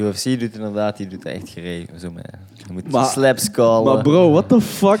 Maar UFC doet inderdaad, die doet echt geregeld. Zo, man. Je moet slaps callen. Maar bro, what the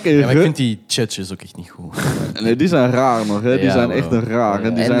fuck? Ja, maar ik vind die judges ook echt niet goed. Nee, die zijn raar nog, hè. Die zijn echt een raar.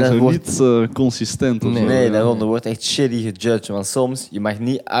 En die zijn zo niet consistent of zo. Nee, daarom. Er wordt echt shitty gejudged. Want soms, je mag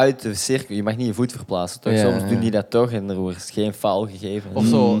niet uit de cirkel, je mag niet je voet verplaatsen. Toch? Soms doen die dat toch en er wordt geen foul gegeven. Of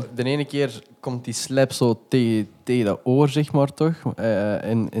zo, de ene keer komt die slap zo tegen dat oor, zeg maar, toch?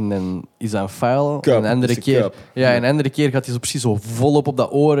 En dan is dat een foul. En een andere keer gaat hij zo precies zo volop op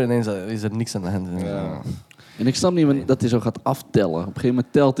dat oor en dan is er niks aan de hand. Ja. En ik snap niet dat hij zo gaat aftellen. Op een gegeven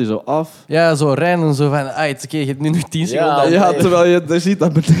moment telt hij zo af. Ja, zo rennen, zo van, oké, je hebt nu nog 10 seconden. Ja, terwijl je ziet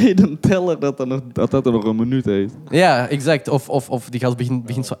dat beneden een teller dat er nog een minuut heeft. Ja, exact. Of die gast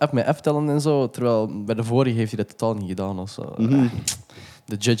begint zo met aftellen en zo, terwijl bij de vorige heeft hij dat totaal niet gedaan of zo.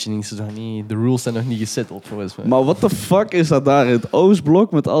 De judging is nog niet, de rules zijn nog niet gesetteld volgens mij. Maar what the fuck is dat daar in het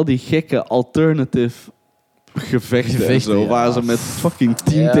Oostblok met al die gekke alternative gevechten en zo, waar ze met fucking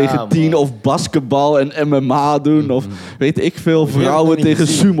 10 tegen 10 of basketbal en MMA doen of weet ik veel, vrouwen tegen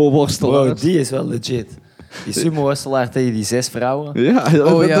sumo-worstelaars. Bro, die is wel legit. Die sumo-worstelaar tegen die 6 vrouwen. Ja,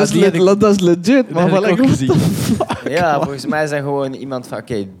 dat is legit. Maar wel ook gezien. Ja, volgens mij is dat gewoon iemand van,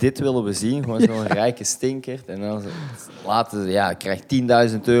 oké, dit willen we zien. Gewoon zo'n rijke stinkert. En dan krijg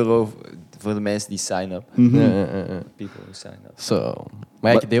 10.000 euro voor de mensen die sign-up. People who sign up. Zo.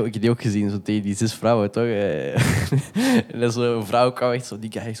 Maar ik heb die ook gezien, zo tegen die 6 vrouwen, toch? En dan zo'n vrouw kwam echt zo,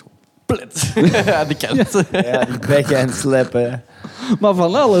 die guy is gewoon plet aan de kant. Ja, die backhand slappen. Maar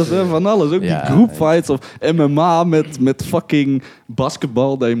van alles, hè, van alles. Ook die groupfights of MMA met fucking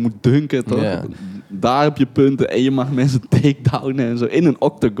basketbal dat je moet dunken, toch? Ja. Daar heb je punten en je mag mensen takedownen en zo in een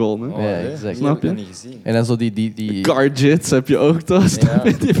octagon. Hè? Ja, exact. Snap je? Dat niet gezien. En dan zo die Guard-jits heb je ook, toch? Ja.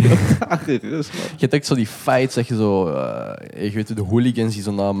 Die heb je ook graag gerust. Je hebt ook zo die fights, zeg je zo... je weet de hooligans die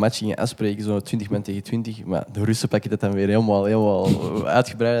zo na een match gingen afspreken, zo 20 man tegen 20. Maar de Russen pakken dat dan weer helemaal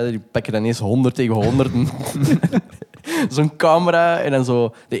uitgebreid. Die pakken dan eens 100 tegen 100. Zo'n camera en dan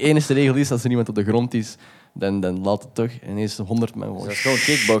zo... De enige regel is, als er iemand op de grond is, dan laat het toch ineens 100 man gewoon... Dat is gewoon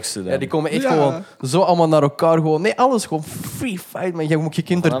kickboksen dan. Ja, die komen echt gewoon zo allemaal naar elkaar. Gewoon, nee, alles gewoon free fight. Maar je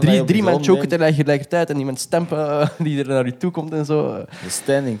kunt er drie man choken tegelijkertijd en iemand stampen die er naar je toe komt en zo. De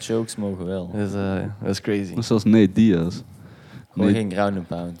standing chokes mogen wel. Dat is crazy. Zoals Nate Diaz. Gewoon geen ground and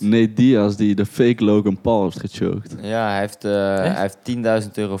pound. Nate Diaz die de fake Logan Paul heeft gechoked. Ja, hij heeft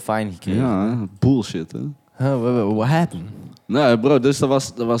 10.000 euro fine gekregen. Ja, bullshit, hè? What happened? Nee, bro, dus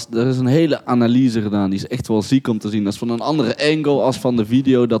er is een hele analyse gedaan. Die is echt wel ziek om te zien. Dat is van een andere angle als van de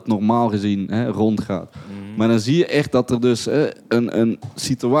video dat normaal gezien rondgaat. Maar dan zie je echt dat er dus een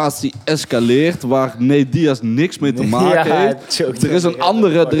situatie escaleert waar Nate Diaz niks mee te maken heeft. Er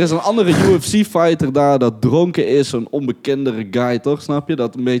is een andere UFC-fighter daar dat dronken is. Een onbekendere guy, toch? Snap je?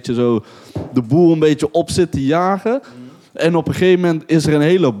 Dat een beetje zo de boel een beetje op zit te jagen. En op een gegeven moment is er een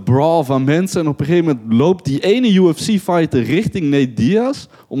hele brawl van mensen. En op een gegeven moment loopt die ene UFC-fighter richting Nate Diaz.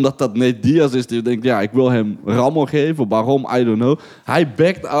 Omdat dat Nate Diaz is die denkt, ja, ik wil hem rammel geven. Waarom? I don't know. Hij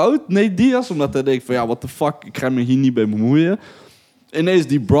backed out, Nate Diaz. Omdat hij denkt van, ja, what the fuck, ik ga me hier niet bij bemoeien. Ineens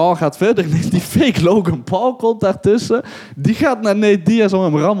die brawl gaat verder. Die fake Logan Paul komt daartussen. Die gaat naar Nate Diaz om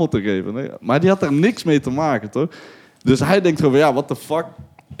hem rammel te geven. Maar die had er niks mee te maken, toch? Dus hij denkt gewoon, ja, what the fuck.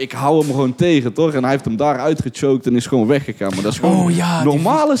 Ik hou hem gewoon tegen, toch? En hij heeft hem daar uitgechoked en is gewoon weggegaan. Maar dat is gewoon een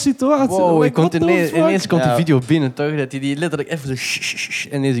normale situatie. Wow, ineens komt die video binnen, toch? Dat hij die letterlijk even zo...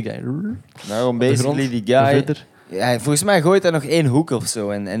 En deze guy... Nou, basically die guy... Ja, volgens mij gooit hij nog 1 hoek of zo.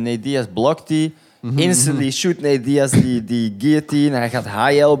 En Nate Diaz blokt die. Instantly shoot Nate Diaz die guillotine. Hij gaat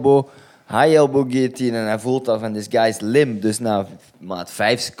high elbow guillotine. En hij voelt dat van, this guy is limp. Dus na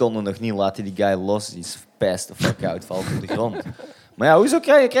 5 seconden nog niet laat hij die guy los. Die is passed the fuck out, valt op de grond. Maar ja, hoezo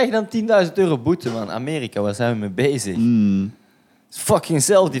krijg je dan 10.000 euro boete, man? Amerika, waar zijn we mee bezig? Is fucking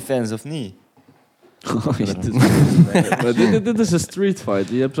self-defense, of niet? Dit is een street fight.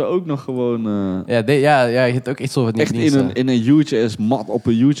 Die hebben ze ook nog gewoon... je hebt ook echt zo wat echt in een huge-ass mat, op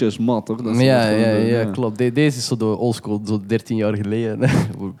een huge-ass mat, toch? Dat ja, klopt. Deze is zo de oldschool, zo 13 jaar geleden.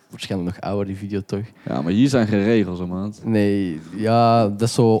 Waarschijnlijk nog ouder, die video, toch? Ja, maar hier zijn geen regels, hè, maat. Nee, ja, dat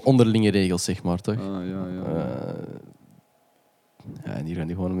is zo onderlinge regels, zeg maar, toch? Ja, en hier gaan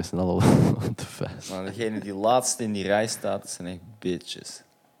die gewoon met z'n allen op de vuist. Maar degene die laatst in die rij staat, zijn echt bitches.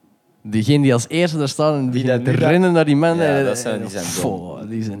 Diegenen die als eerste daar staan en Die beginnen dat te nu rennen naar die man. Ja, die zijn dom.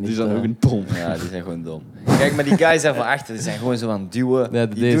 Die zijn ook een dom. Ja, die zijn gewoon dom. Kijk, maar die guys daar van achter, die zijn gewoon zo aan het duwen. Ja,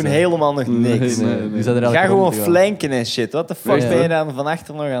 die doen helemaal nog niks. Nee. Die zijn er Ga eigenlijk gewoon rond te gaan. flanken en shit. Wat de fuck Ja. ben je dan van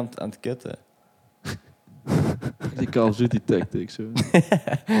achter nog aan het kutten? Die Call of Duty tactics. Zo.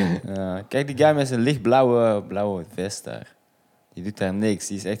 Ja, kijk, die guy met zijn lichtblauwe vest daar. Die doet daar niks.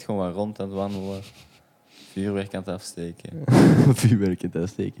 Die is echt gewoon wat rond aan het wandelen. Vuurwerk aan het afsteken. Vuurwerk in het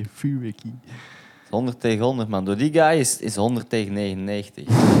steken. Vuurwerkie. 100 tegen 100, man. Door die guy is 100 tegen 99.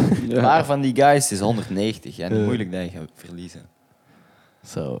 Ja. Een paar van die guys is 190. Ja, niet moeilijk dat je gaat verliezen.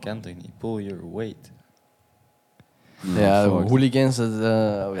 Zo. Kan toch niet? Pull your weight. Ja, fuck. hooligans.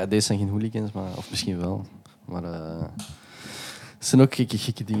 Ja, deze zijn geen hooligans, maar, of misschien wel. Maar het zijn ook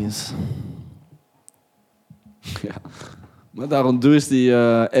gekke dingen. Ja. Maar daarom doe is die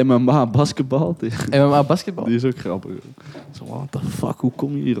MMA basketbal. MMA basketbal. Die is ook grappig. Zo, what the fuck, hoe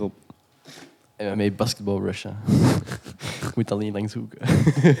kom je hierop? MMA basketbal Russia. Ik moet al niet lang zoeken.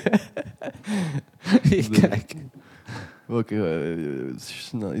 Kijk. Welke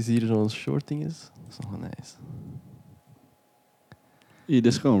is hier zo'n short ding is? Dat is nog wel nice. Hier,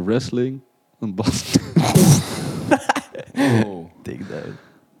 dit is gewoon wrestling. Een basket. Oh. Take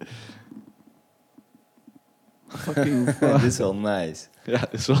that. Fucking Dit is wel nice. Ja,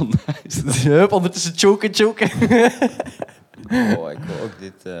 dat is wel nice. Hup, ondertussen choken. Oh, ik wil ook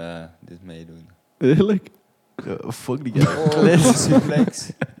dit meedoen. Heerlijk. Fuck die guy. Oh,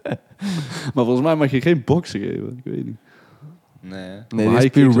 suplex. Maar volgens mij mag je geen boksen geven. Ik weet niet. Nee. Nee, Of dit is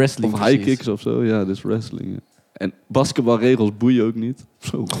puur kicks- wrestling. Of precies. high kicks of zo. Ja, dit is wrestling. Ja. En basketbalregels boeien ook niet.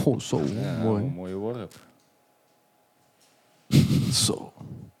 Zo. Oh, zo. Ja, Mooi. een mooie worp. Zo.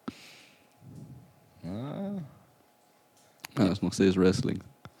 Ah. Ja, dat is nog steeds wrestling.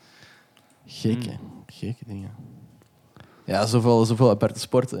 Gekke dingen. Ja, zoveel aparte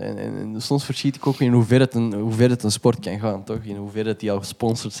sporten. En soms verschiet ik ook in hoe ver het een sport kan gaan, toch? In hoeverre die al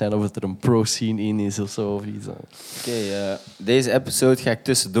gesponsord zijn, of het er een pro-scene in is of zo. Of iets. Oké, deze episode ga ik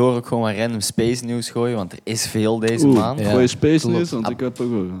tussendoor ook gewoon wat random space nieuws gooien, want er is veel deze Oeh, maand. Ja. gooi je space klopt. nieuws, want ik heb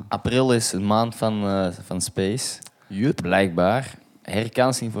ook wel. April is een maand van space. Blijkbaar.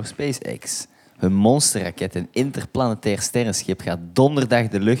 Herkansing voor SpaceX. Hun monsterraket, een interplanetair sterrenschip, gaat donderdag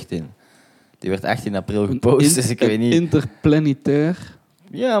de lucht in. Die werd 18 april gepost, dus ik weet niet. Interplanetair.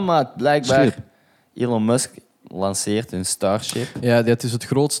 Ja, maar blijkbaar. Schip. Elon Musk lanceert hun Starship. Ja, dit is het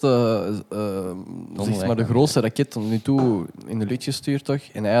grootste, zeg maar de grootste raket tot nu toe in de lucht gestuurd, toch?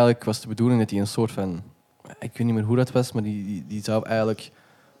 En eigenlijk was de bedoeling dat hij een soort van... Ik weet niet meer hoe dat was, maar die zou eigenlijk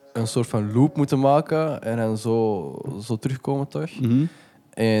een soort van loop moeten maken en dan zo terugkomen, toch? Mhm.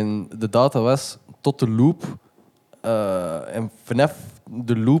 En de data was tot de loop. En vanaf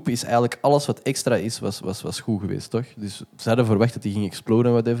de loop is eigenlijk alles wat extra is, was goed geweest, toch? Dus ze hadden verwacht dat die ging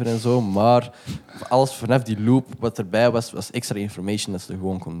exploden, whatever en zo. Maar alles vanaf die loop wat erbij was extra information dat ze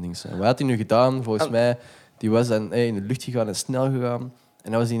gewoon konden dingen zijn. Wat had hij nu gedaan? Volgens mij, die was dan in de lucht gegaan en snel gegaan.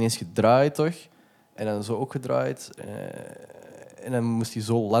 En dan was hij ineens gedraaid, toch? En dan zo ook gedraaid. En dan moest hij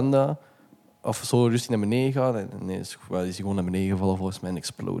zo landen. Of zo rustig naar beneden gaan. En nee, is hij gewoon naar beneden gevallen volgens mij en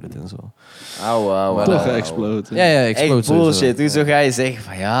exploded en zo. Auw. Toch geëxplodeerd. Ja, explode Echt bullshit. Hoezo ga je zeggen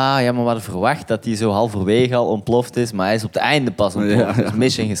van ja, maar we hadden verwacht dat hij zo halverwege al ontploft is, maar hij is op het einde pas ontploft. Ja. Dus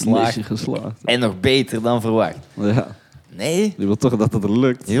mission geslaagd. Missie geslaagd. En nog beter dan verwacht. Ja. Nee, Je wil toch dat het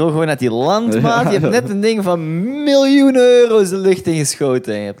lukt. je wil gewoon dat hij landt, Ja, maat. Je hebt ja. net een ding van miljoenen euro's de lucht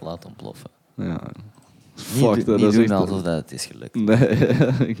ingeschoten en je hebt laten ontploffen. Ja. Niet, Fuck, niet dat is doen echt... alsof dat het is gelukt. Nee,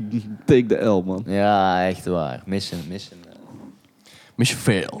 take the L, man. Ja, echt waar. Mission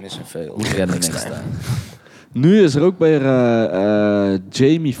fail. We get the next time. Nu is er ook bij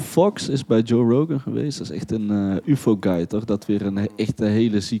Jamie Foxx is bij Joe Rogan geweest. Dat is echt een UFO-guy, toch? Dat weer een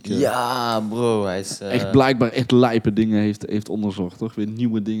hele zieke... Ja, bro. Hij is... Echt blijkbaar echt lijpe dingen heeft onderzocht, toch? Weer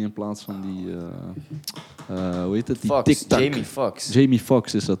nieuwe dingen in plaats van die... hoe heet het? Die Fox, TikTok. Jamie Foxx. Jamie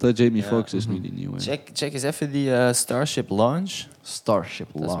Foxx is dat, hè? Jamie Ja. Foxx is nu die nieuwe. Check eens even die Starship launch. Starship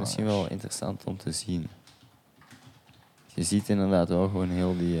Dat is Launch. misschien wel interessant om te zien. Je ziet inderdaad wel gewoon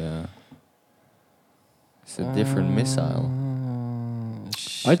heel die... It's a different missile.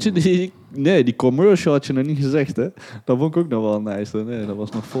 Had je die... Nee, die commercial had je nog niet gezegd, hè? Dat vond ik ook nog wel nice. Nee, dat was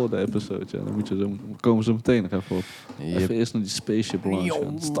nog voor de episode. Ja. Dan komen ze meteen nog even op. Yep. Even eerst naar die spaceship launch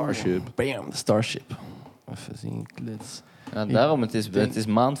gaan. Starship. Bam, Starship. Even zien, klits. Ja, daarom, het is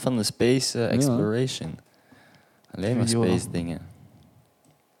maand van de space exploration. Alleen maar Video. space dingen.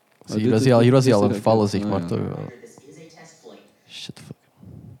 Zie, hier was hij al aan het vallen, zeg Oh, maar. ja. Toch? This is a test flight. Shit, fuck.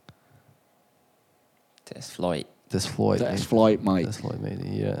 Test flight. Het is Floyd. Test flight, mate. Het is Floyd,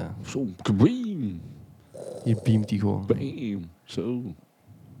 mate. Ja. Zo, kaboom. Hier beamt hij gewoon. Bam. Zo.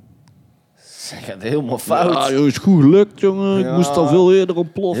 Dat gaat helemaal fout. Ja, jongens, goed gelukt, jongen. Ik moest al veel eerder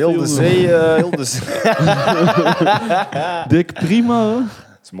ontploffen, Heel de jongen. zee, heel de zee. Dik, prima, hoor.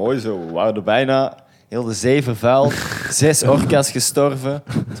 Dat is mooi zo. We waren er bijna. Heel de zee vervuild. 6 orka's gestorven.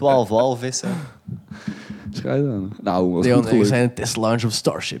 12 walvissen. Schrijf aan. Nou, was Leon, goed we gelukt. zijn een test launch of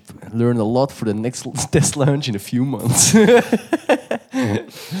Starship. Learn a lot for the next test launch in a few months.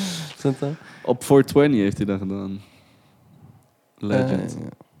 Snap je? Op 420 heeft hij dat gedaan. Legend.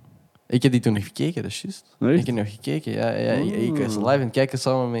 Ik heb die toen nog gekeken, dat is juist. Nee? Ik heb nog gekeken, ja. Ik was live aan het kijken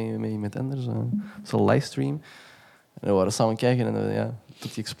samen met Anders. Zo'n livestream. En we waren samen kijken en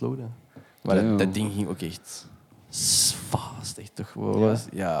tot die explode. Maar Ja. dat ding ging ook echt fast. Echt toch?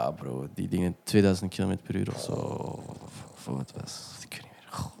 Ja, bro. Die dingen 2000 km per uur of zo. Of wat was. Ik weet niet meer.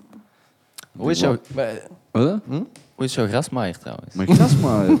 Goh. Hoe is jouw grasmaaier trouwens? Mijn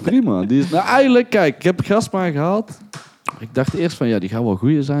grasmaaier, prima. Die is, nou, eigenlijk, kijk, ik heb een grasmaaier gehad. Ik dacht eerst van, ja, die gaat wel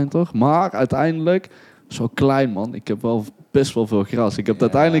goeie zijn, toch? Maar uiteindelijk, zo klein, man. Ik heb wel best wel veel gras. Ik heb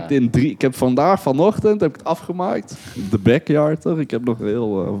het uiteindelijk ik heb vanochtend heb ik het afgemaakt. De backyard, toch? Ik heb nog een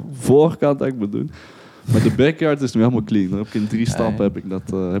heel voorkant dat ik moet doen. Maar de backyard is nu helemaal clean. Dan heb ik in 3 stappen heb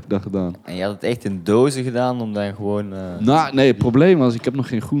ik dat gedaan. En je had het echt in dozen gedaan om dan gewoon... Nou, nee, het probleem was, ik heb nog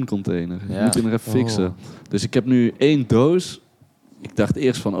geen groencontainer. Ik Ja. moet die nog even fixen. Dus ik heb nu 1 doos. Ik dacht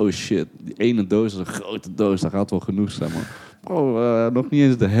eerst van, oh shit, die ene doos is een grote doos. Dat gaat wel genoeg zijn, man. Bro, nog niet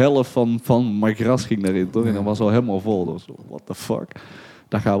eens de helft van mijn gras ging daarin, toch? En dat was al helemaal vol. Dus what the fuck?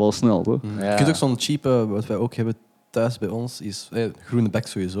 Dat gaat wel snel, toch? Ja. Je kunt ook zo'n cheape, wat wij ook hebben thuis bij ons, is groene bek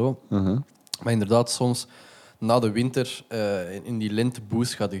sowieso. Uh-huh. Maar inderdaad, soms na de winter, in die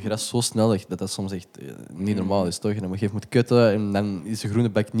lenteboost, gaat je gras zo snel dat soms echt niet normaal is, toch? En dan moet je even kutten en dan is de groene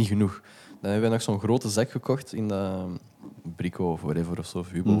bek niet genoeg. Dan hebben we nog zo'n grote zak gekocht in de Brico of whatever of zo,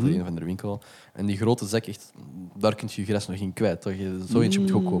 of Hubo of een of andere winkel. En die grote zak, echt, daar kun je gras nog in kwijt, toch? Zo eentje moet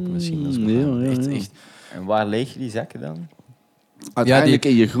je ook kopen misschien. Dat is echt. En waar leeg je die zakken dan? Uiteindelijk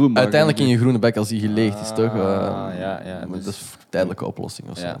in je groenbak. Uiteindelijk in je groene bek als die geleegd is, toch? Ja, maar dus- dat is een tijdelijke oplossing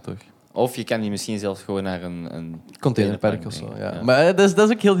of zo, Ja. toch? Of je kan die misschien zelfs gewoon naar een Containerpark of zo, brengen. ja. Maar dat is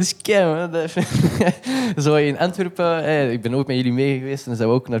ook heel die scam, hè. Zo in Antwerpen, ik ben ook met jullie mee geweest en dan zijn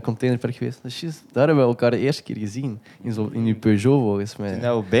we ook naar het containerpark geweest. Dat is juist, daar hebben we elkaar de eerste keer gezien. In uw Peugeot, volgens mij.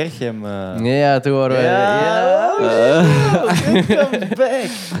 Nou, Berchem... Nee, ja, toen waren we... Come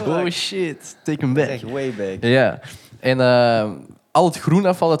back. Oh shit, take him Dat back. is echt way back. Ja, en al het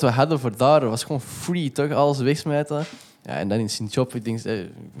groenafval dat we hadden voor daar was gewoon free, toch? Alles wegsmijten. Ja, en dan in Sint-Job, ik denk,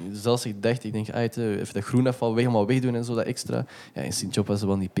 zelfs ik dacht, even dat groenafval helemaal wegdoen en zo, dat extra. Ja, in Sint-Job was er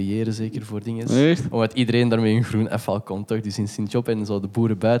wel niet payeren zeker voor dingen. Echt? Omdat iedereen daarmee in groenafval komt, toch? Dus in Sint-Job en zo de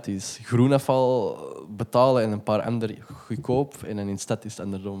boeren buiten is groenafval betalen en een paar andere goedkoop. En dan in de stad is het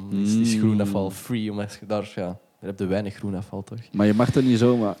andersom. Is groenafval free, omdat je daar, daar heb je weinig groenafval, toch? Maar je mag er niet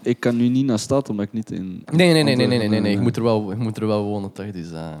zomaar... Ik kan nu niet naar stad, omdat ik niet in... Nee. Ik moet er wel wonen, toch? Dus,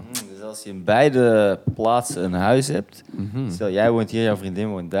 Dus als je in beide plaatsen een huis hebt, stel jij woont hier, jouw vriendin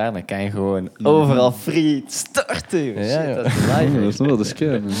woont daar, dan kan je gewoon overal free starten. Ja, Shit, ja. dat is live. Dat is nog wel de scam.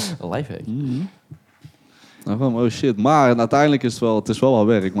 een lifehack. Nou, van, oh shit. Maar uiteindelijk is het is wel wat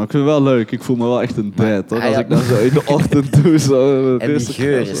werk. Maar ik vind het wel leuk. Ik voel me wel echt een dad, hoor. Als ik dat zo in de ochtend doe. Zo, En die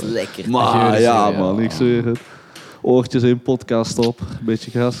geur is lekker. geur Maar is ja, lekker, man. ja. Ik zweer het. Oortjes in, podcast op. Een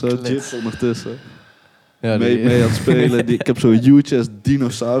beetje gas, zo. Klets. Chips ondertussen. Ja, mee aan het spelen. Ik heb zo'n huge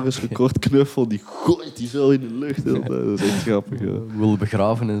dinosaurus gekort knuffel. Die gooit die zo in de lucht. Dat is echt grappig, ja. Wil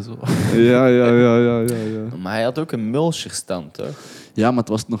begraven en zo. Ja. Maar hij had ook een mulcherstand, toch? Ja, maar het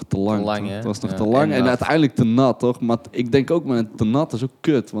was nog te lang. Te lang, toch? hè? Het was nog Ja, te lang en en nat. uiteindelijk te nat, toch? Maar ik denk ook, met te nat is ook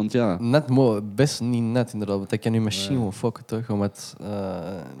kut. Want ja... Net best niet net, inderdaad. Want dat kan je machine gewoon fokken, toch? Omdat,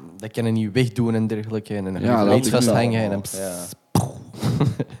 dat kan je niet wegdoen en dergelijke. En dan Ja, ga je dat iets is wel. vasthangen en dan... Ja.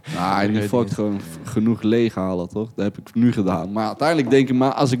 Nou, en die fuck gewoon genoeg leeg halen, toch? Dat heb ik nu gedaan. Maar uiteindelijk denk ik,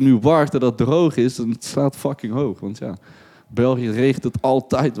 maar als ik nu wacht dat het droog is, dan staat fucking hoog. Want ja, België regent het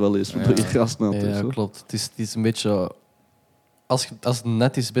altijd wel eens, omdat je gras nat is. Ja, hoor. klopt. Het is een beetje... Als het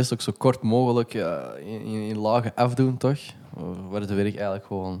net is, best ook zo kort mogelijk in lagen afdoen, toch? Waar het werk eigenlijk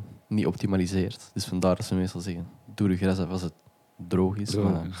gewoon niet optimaliseert. Dus vandaar dat ze meestal zeggen, doe de gras af als het droog is.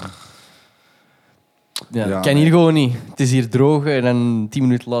 Droog Maar, is. ja, Ja, dat kan nee. hier gewoon niet. Het is hier droog en dan 10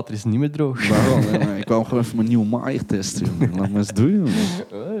 minuten later is het niet meer droog. Waarom? Nee, ik kwam gewoon even mijn nieuwe maaier testen, jongen. Laat me eens doen,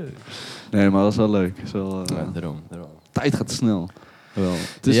 jongen. Nee, maar dat is wel leuk. Is wel, Ja, daarom. tijd gaat snel. Wel.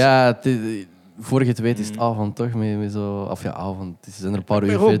 Het is, Ja, voor je het weet is het avond toch? Met zo, of ja, avond. Het zijn er een paar ik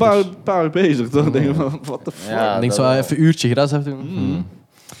ben uur gewoon verder. een paar uur bezig, toch? Ik denk van, what the fuck? Ja, Ik denk zo dat wel. even een uurtje gras afdoen.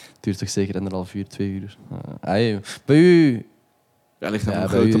 Het duurt toch zeker 1,5 uur, 2 uur. Bij u Ja, ligt aan Ja, een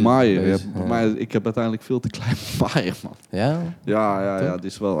bij grote u- maaier. bij u- Ja, maar ik heb uiteindelijk veel te klein maaier, man. Ja? Ja, die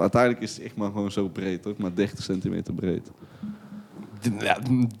is wel... Uiteindelijk is het echt maar gewoon zo breed, ook maar 30 centimeter breed. Ja,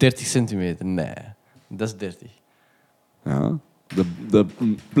 30 centimeter, nee. Dat is 30. Ja. De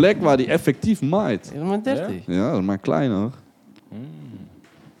plek waar die effectief maait. Ja, maar 30. Ja, dat is maar klein hoor.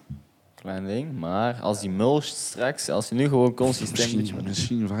 Klein ding, maar als die mulcht straks, als je nu gewoon consistent...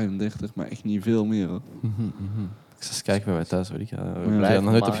 Misschien 35, maar echt niet veel meer hoor. Ik zal eens kijken bij mij thuis, hoor. Ik ga Blijf nog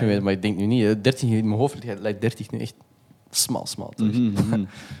nooit op maaien. gemeten, maar ik denk nu niet. hè. 30 in mijn hoofd lijkt 30 nu echt smal, toch?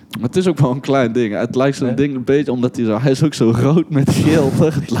 Maar het is ook wel een klein ding. Het lijkt zo'n ding een beetje, omdat hij is ook zo rood met geel.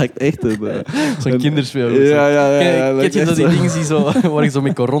 Toch? Het lijkt echt een... Zo'n kinderspeel. Ja. Kent je zo die dingen die zo, waar ik zo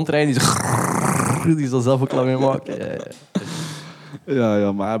mee kan rondrijden, die zo zelf ook laat mee maken?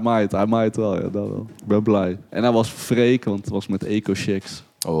 Ja, maar hij maait wel. Ja, dat wel. Ik ben blij. En hij was freak, want het was met eco-checks.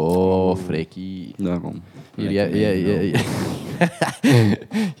 Oh, freaky. Daarom. Hier, ja.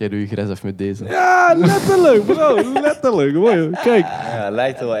 Jij doet je gras af met deze. Ja, letterlijk bro. Letterlijk. Mooi. Kijk, Ja,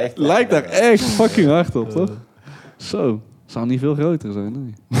 lijkt er wel echt... lijkt daar echt fucking hard op, toch? Zo. Zou niet veel groter zijn,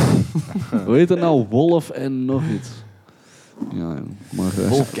 nee. Hoe heet het nou? Wolf en nog iets. Ja, maar...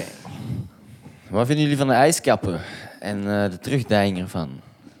 Volkijn. Wat vinden jullie van de ijskappen en de terugdijing ervan?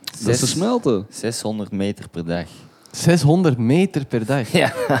 Dat ze smelten. 600 meter per dag. 600 meter per dag.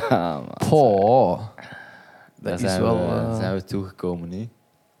 Ja, man. Oh, Daar dat is wel... zijn we toegekomen nu.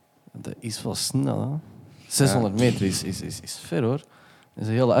 Dat is wel snel, hè? 600 meter is ver, hoor. Dat is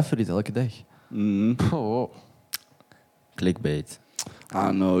een hele afrit elke dag. Oh. Clickbait. Ah,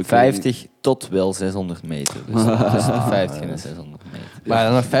 no. Ik 50 tot wel 600 meter. Dus tussen de 50 en de 600 meter.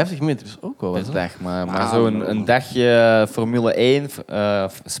 Maar dan 50 meter is ook wel wat, Per hè? dag. Maar zo'n dagje Formule 1,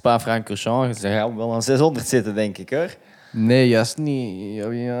 Spa-Francorchamps, daar gaan we wel aan 600 zitten, denk ik, hoor. Nee, juist niet.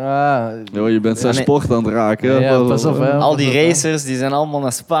 Ja. Yo, je bent zijn nee. sport aan het raken. Ja, pas op, hè. Al die racers die zijn allemaal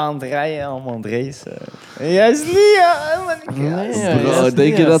naar Spa aan het rijden, allemaal aan het racen. Juist niet, ja. Helemaal niet. Nee, ja, Bro, juist denk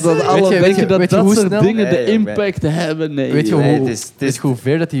niet, je ja. dat Weet je dat hoe soort snel? dingen de Nee, impact hebben? Nee. Weet je Nee, hoe, het is- weet je hoe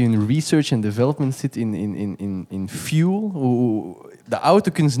ver dat die in research en development zit in fuel? De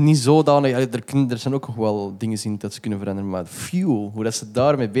auto kunnen ze niet zodanig... Er zijn ook nog wel dingen in dat ze kunnen veranderen, maar fuel, hoe dat ze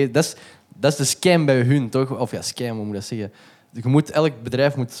daarmee bezig... Dat is de scam bij hun, toch? Of ja, scam, hoe moet je dat zeggen? Elk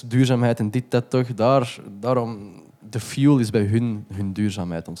bedrijf moet duurzaamheid en dit, dat, toch? Daarom... De fuel is bij hun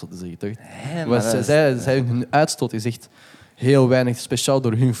duurzaamheid, om zo te zeggen, toch? Hè, maar Want dat is- hun uitstoot is echt heel weinig, speciaal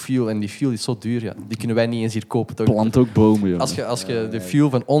door hun fuel. En die fuel is zo duur, ja. Die kunnen wij niet eens hier kopen, toch? Plant ook bomen, joh. Als je de fuel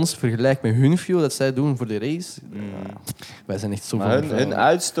van ons vergelijkt met hun fuel dat zij doen voor de race, wij zijn echt zo Maar van... hun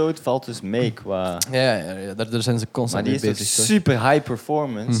uitstoot valt dus mee qua... Ja, daar zijn ze Maar constant die mee is toch bezig. toch? super high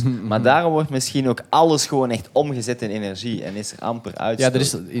performance. Maar daarom wordt misschien ook alles gewoon echt omgezet in energie. En is er amper Ja, uitstoot. er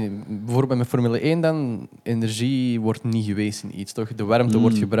is, bijvoorbeeld met Formule 1 dan, energie wordt niet geweest in iets, toch? De warmte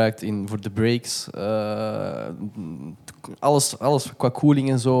wordt gebruikt voor de brakes. Alles qua koeling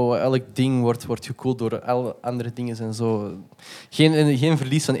en zo. Elk ding wordt gekoeld door alle andere dingen en zo. Geen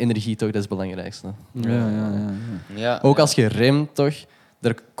verlies van energie, toch? Dat is het belangrijkste. Ja. Ja, Ook als je remt, toch?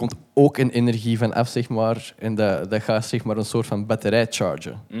 Daar komt ook een energie van af, zeg maar. En dat gaat zeg maar een soort van batterij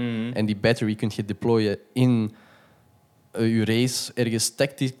chargen. En die battery kun je deployen in je race ergens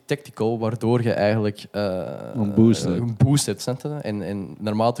tactical, waardoor je eigenlijk Een boost hebt. een boost hebt. Snap je? En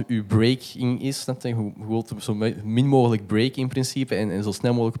naarmate je braking is, snap je? Je wilt zo min mogelijk braken in principe en zo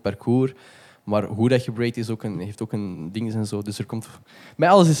snel mogelijk parcours. Maar hoe dat je breakt heeft ook een ding en zo. Dus met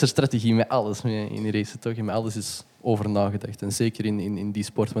alles is er strategie, met alles in die race, toch? En met alles is over nagedacht. En zeker in die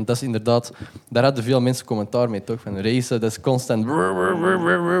sport. Want dat is inderdaad... Daar hadden veel mensen commentaar mee, toch? Van racen, dat is constant...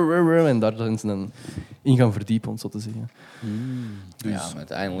 En daar zijn ze dan in gaan verdiepen, om het zo te zeggen. Ja, maar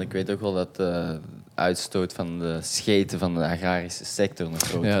uiteindelijk weet ik ook wel dat de uitstoot van de scheten van de agrarische sector nog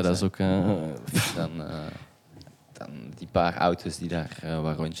groter Ja, dat is ook... dan die paar auto's die daar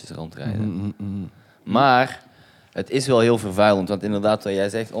waar rondjes rondrijden. Maar het is wel heel vervuilend. Want inderdaad, wat jij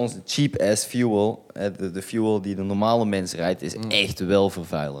zegt, onze cheap-ass fuel, de fuel die de normale mens rijdt, is echt wel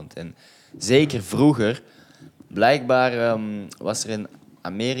vervuilend. En zeker vroeger, blijkbaar was er in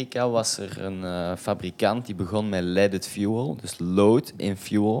Amerika een fabrikant die begon met leaded fuel, dus lood in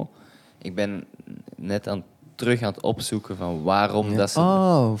fuel. Ik ben net terug aan het opzoeken van waarom dat ze...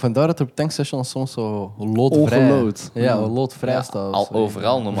 Oh, vandaar dat er op tankstations soms zo loodvrij... Ongelood. Ja, loodvrij staat. al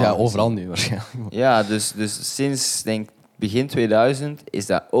overal normaal Ja, gezien. overal nu waarschijnlijk. Ja, dus sinds denk begin 2000 is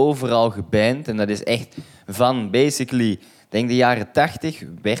dat overal geband. En dat is echt van basically, denk de jaren 80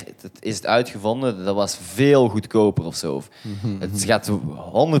 is het uitgevonden. Dat was veel goedkoper of zo. Het gaat 100%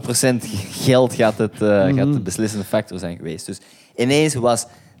 geld gaat de beslissende factor zijn geweest. Dus ineens was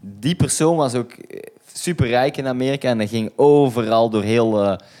die persoon was ook superrijk in Amerika en dat ging overal door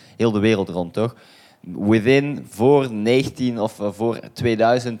heel de wereld rond, toch? Voor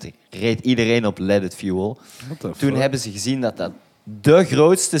 2000 reed iedereen op leaded fuel. Toen hebben ze gezien dat de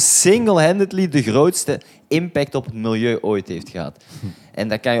grootste, single-handedly de grootste impact op het milieu ooit heeft gehad. En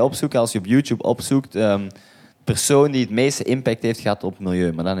dat kan je opzoeken als je op YouTube opzoekt. Persoon die het meeste impact heeft gehad op het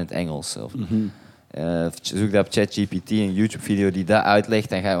milieu, maar dan in het Engels. Zoek dat op ChatGPT, een YouTube-video die dat uitlegt.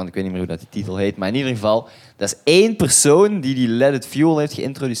 Dan want ik weet niet meer hoe dat die titel heet. Maar in ieder geval, dat is 1 persoon die leaded fuel heeft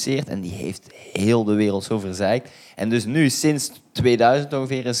geïntroduceerd. En die heeft heel de wereld zo verzeikt. En dus nu, sinds 2000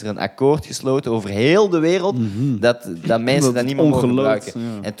 ongeveer, is er een akkoord gesloten over heel de wereld. Dat mensen dat niet meer mogen gebruiken.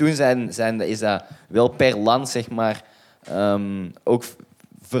 Ja. En toen is dat wel per land, zeg maar, ook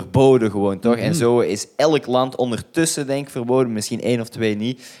verboden gewoon, toch? En zo is elk land ondertussen, denk ik, verboden. Misschien 1 of 2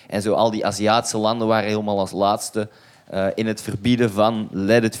 niet. En zo al die Aziatische landen waren helemaal als laatste in het verbieden van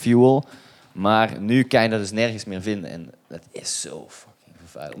leaded fuel. Maar nu kan je dat dus nergens meer vinden. En dat is zo fucking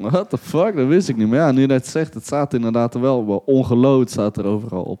vervuilend. What the fuck? Dat wist ik niet. Maar ja, nu dat je het zegt, het staat inderdaad er wel ongelood staat er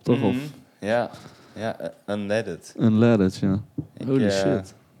overal op, toch? Of? Ja, unleaded. Unleaded, ja. Holy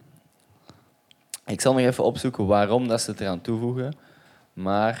shit. Ik zal nog even opzoeken waarom dat ze het eraan toevoegen.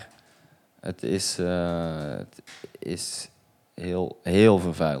 Maar het is heel, heel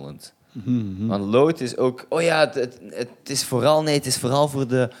vervuilend. Want lood is ook... Oh ja, het is vooral voor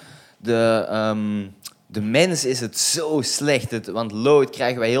de mens is het zo slecht. Want lood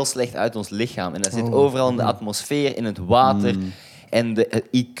krijgen wij heel slecht uit ons lichaam. En dat zit overal in de atmosfeer, in het water. En de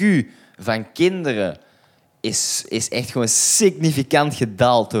IQ van kinderen is echt gewoon significant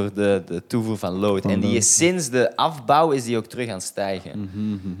gedaald door de toevoer van lood. En die is sinds de afbouw is die ook terug aan het stijgen.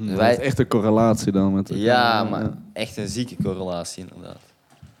 Dus dat is echt een correlatie dan met... maar echt een zieke correlatie inderdaad.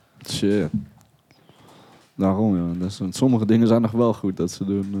 Shit. Daarom, ja. Sommige dingen zijn nog wel goed dat ze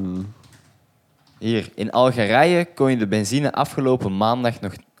doen. Hier, in Algerije kon je de benzine afgelopen maandag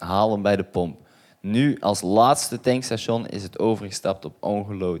nog halen bij de pomp. Nu, als laatste tankstation, is het overgestapt op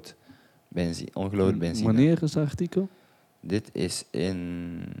ongelood benzine. Wanneer is het artikel? Dit is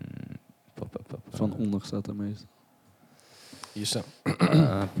in... Van onder staat er meestal. Hier staat.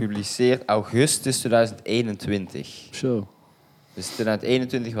 Publiceerd augustus 2021. Zo. Dus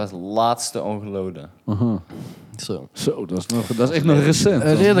 2021 was het laatste ongeloden. Aha. Zo, dat is echt nog recent.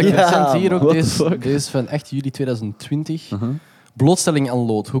 Redelijk recent. Hier ook deze is van 8 juli 2020. Blootstelling aan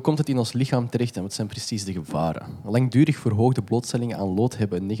lood. Hoe komt het in ons lichaam terecht en wat zijn precies de gevaren? Langdurig verhoogde blootstellingen aan lood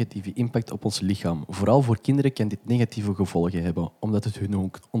hebben een negatieve impact op ons lichaam. Vooral voor kinderen kan dit negatieve gevolgen hebben, omdat het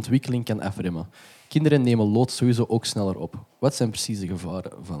hun ontwikkeling kan afremmen. Kinderen nemen lood sowieso ook sneller op. Wat zijn precies de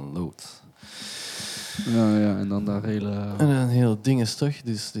gevaren van lood? Ja, en dan daar hele... En een heel ding is toch?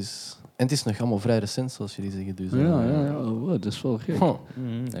 Dus... En het is nog allemaal vrij recent, zoals jullie zeggen. Dus, ja. Oh, dat is wel gek.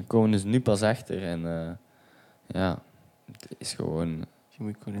 Daar komen we dus nu pas achter. En het is gewoon... Je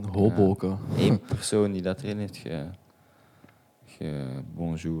moet gewoon in Hoboken. 1 persoon die dat erin heeft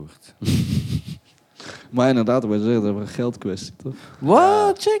gebonjourd. Maar inderdaad, wat je zegt, dat is een geldkwestie, toch?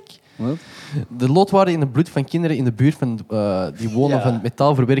 Wat? Check! Wat? De loodwaarde in het bloed van kinderen in de buurt van die wonen van het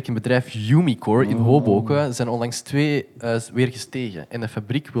metaalverwerkend bedrijf Umicore in Hoboken zijn onlangs 2 weer gestegen. En de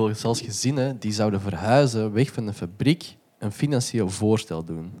fabriek wil zelfs gezinnen die zouden verhuizen weg van de fabriek een financieel voorstel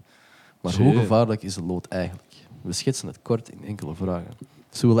doen. Maar hoe gevaarlijk is de lood eigenlijk? We schetsen het kort in enkele vragen.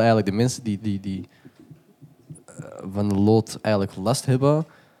 Ze willen eigenlijk de mensen die van de lood eigenlijk last hebben,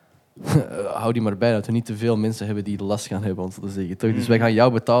 hou die maar bij dat we niet te veel mensen hebben die last gaan hebben, om zo te zeggen. Toch? Dus wij gaan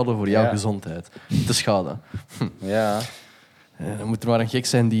jou betalen voor jouw gezondheid. Te schade. Ja. Dan moet er maar een gek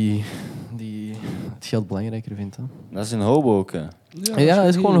zijn die het geld belangrijker vindt. Hè? Dat is in Hoboken. Ja, het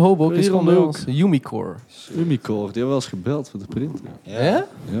is gewoon een Hoboken. Het is gewoon bij ook. ons. Umicore. Umicore, die hebben wel eens gebeld voor de printer. Ja?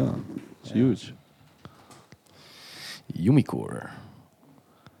 Ja, dat is huge. Umicore.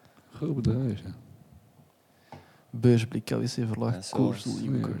 Groot bedrijf, ja. Beursblik, KWC verlaagd, koers,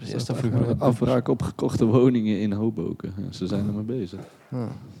 Umicore. Ja, afbraak op gekochte woningen in Hoboken. Ja, ze zijn ermee bezig.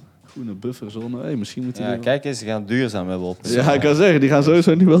 Groene bufferzone. Hey, misschien moeten die... Kijk eens, ze gaan duurzaam hebben op. Ja, ik kan zeggen, die gaan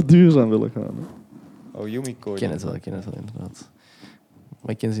sowieso niet wel duurzaam willen gaan. Hè? Oh, Umicore. Ik ken het wel inderdaad.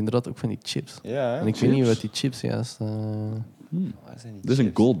 Maar ik ken ze inderdaad ook van die chips. Ja, en ik weet niet wat die chips juist... Dit is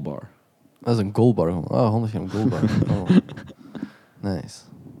een goldbar. Dat is een goldbar. 100 gram goldbar. Nice.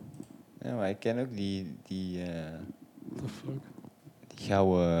 Ja, maar ik ken ook die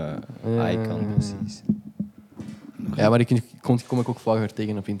gouden icon, precies. Ja, maar die kom ik ook vaker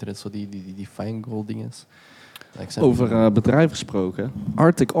tegen op internet, zo die fine gold dingen. Over bedrijven gesproken.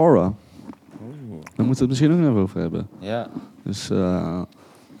 Arctic Aura. Daar moeten we het misschien ook nog even over hebben. Ja. Dus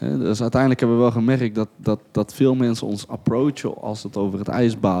Dus uiteindelijk hebben we wel gemerkt dat veel mensen ons approachen als het over het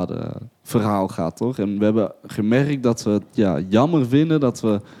ijsbaden verhaal gaat, toch? En we hebben gemerkt dat we het jammer vinden dat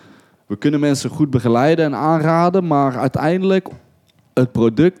we kunnen mensen goed begeleiden en aanraden, maar uiteindelijk het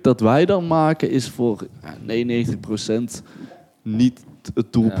product dat wij dan maken is voor 99% niet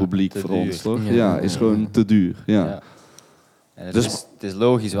het doelpubliek voor duur. ons, toch? Ja, is gewoon te duur. Ja. En het, Dus- het is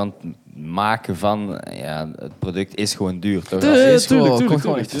logisch, want maken van het product is gewoon duur, toch? Tuurlijk, Komt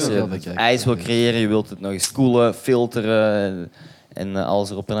gewoon echt Als verschil je bij kijken. ijs wil creëren, je wilt het nog eens koelen, filteren en alles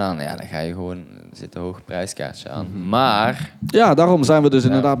erop en aan. Ja, dan ga je gewoon, er zit een hoog prijskaartje aan. Maar Ja, daarom zijn we dus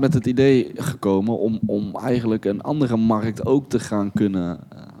inderdaad met het idee gekomen om eigenlijk een andere markt ook te gaan kunnen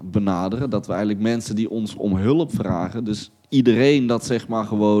benaderen. Dat we eigenlijk mensen die ons om hulp vragen, dus iedereen dat zeg maar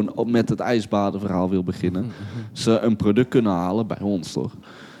gewoon met het ijsbadenverhaal wil beginnen, ze een product kunnen halen bij ons, toch?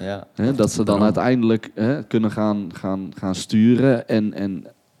 ja, Dat ze dan uiteindelijk kunnen gaan sturen en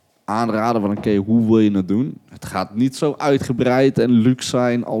aanraden van oké, hoe wil je het doen? Het gaat niet zo uitgebreid en luxe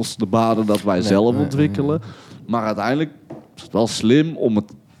zijn als de baden dat wij zelf ontwikkelen. Maar uiteindelijk is het wel slim om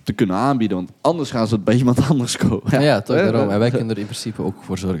het te kunnen aanbieden, want anders gaan ze het bij iemand anders kopen. Ja, toch, daarom. En wij kunnen er in principe ook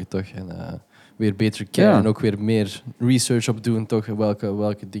voor zorgen, toch? En weer beter care en ook weer meer research op doen, toch?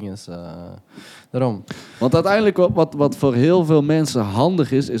 Welke dingen. Daarom. Want uiteindelijk wat voor heel veel mensen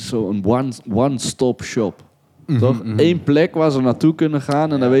handig is zo'n one-stop shop. Toch? Eén plek waar ze naartoe kunnen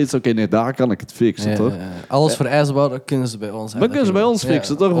gaan en dan weten ze, oké, nee, daar kan ik het fixen, toch? Alles voor ijsbouwen kunnen ze bij ons. Dan kunnen ze bij ons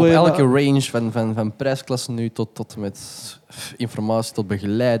fixen, toch? Op elke range van prijsklassen nu tot met informatie, tot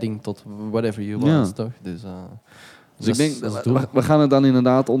begeleiding, tot whatever you want, toch? Dus ik denk, we gaan het dan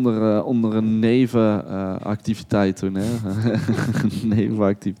inderdaad onder een nevenactiviteit doen. Hè?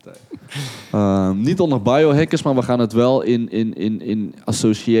 Nevenactiviteit. Niet onder biohackers, maar we gaan het wel in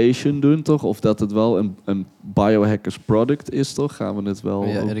association doen, toch? Of dat het wel een biohackers product is, toch? Gaan we het wel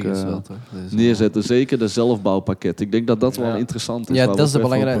ook ergens wel, toch? Dus, neerzetten. Zeker de zelfbouwpakket. Ik denk dat wel interessant is. Ja, waar dat is we de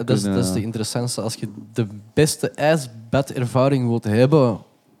ook even belangrijke, op dat is de interessantste. Als je de beste ijsbadervaring wilt hebben,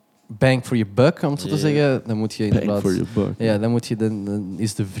 bang for your buck, om het zo te zeggen, dan moet je inderdaad... for your buck. Ja, dan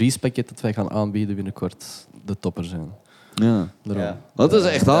is de vriespakket dat wij gaan aanbieden binnenkort de topper zijn. Ja. ja. Dat is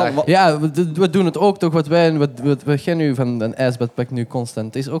echt hard. Ja, we doen het ook toch. Wat jij nu van een ijsbad nu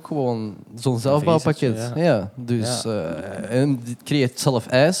constant, is ook gewoon zo'n zelfbouwpakket. Ja. Dus en dit creëert zelf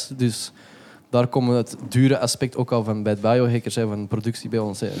ijs, dus daar komt het dure aspect ook al van bij het BioHackers, van productie bij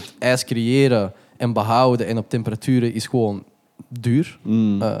ons. Het ijs creëren en behouden en op temperaturen is gewoon duur.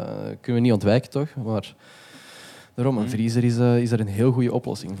 Kunnen we niet ontwijken, toch? Maar daarom, een vriezer is er een heel goede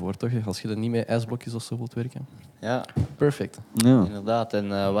oplossing voor, toch? Als je er niet met ijsblokjes of zo wilt werken. Ja, Perfect. Ja. inderdaad.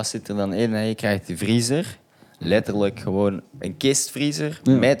 En wat zit er dan in? Je krijgt die vriezer, letterlijk gewoon een kistvriezer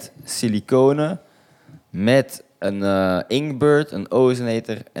met siliconen, met een inkbird, een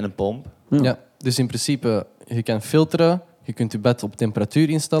ozonator en een pomp. Ja, dus in principe, je kan filteren, je kunt je bed op temperatuur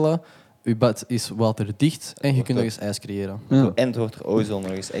instellen, je bed is waterdicht en je kunt nog eens ijs creëren. Ja. En er wordt er ozon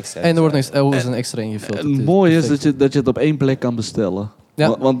nog eens extra. En er wordt nog eens een extra ingefilterd. Het mooie is dat je het op één plek kan bestellen.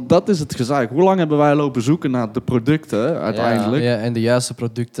 Ja. Want dat is het gezeik. Hoe lang hebben wij lopen zoeken naar de producten uiteindelijk? Ja, en de juiste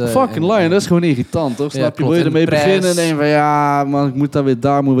producten. Fucking lang, dat is gewoon irritant, toch? Snap je? klopt. Wil je En ermee prijs. beginnen en denk van ja, maar ik moet dan weer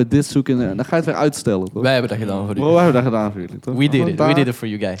daar, moet weer dit zoeken. En dan ga je het weer uitstellen, toch? Wij hebben dat gedaan voor u. Wij hebben dat gedaan voor jullie, toch? We did Gewoon it. daar, We did it for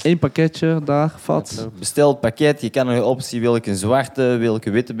you guys. 1 pakketje, daar, vat. Bestel het pakket, je kan nog een optie, wil ik een zwarte, wil ik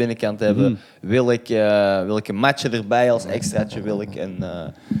een witte binnenkant hebben, wil ik een matje erbij als extraatje, wil ik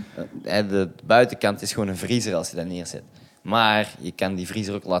de buitenkant is gewoon een vriezer als je dat neerzet. Maar je kan die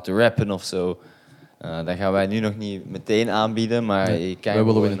vriezer ook laten wrappen of zo. Dat gaan wij nu nog niet meteen aanbieden, maar je kan Wij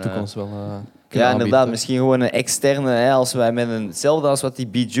willen gewoon, in de toekomst wel kunnen ja, inderdaad. aanbieden. Misschien gewoon een externe, als wij met hetzelfde als wat die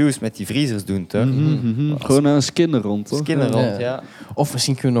B-Juice met die vriezers doen, toch? Gewoon een skin er rond, toch? Skin er rond, Ja. ja. Of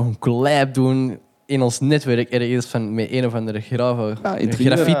misschien kunnen we nog een collab doen in ons netwerk ergens met een of andere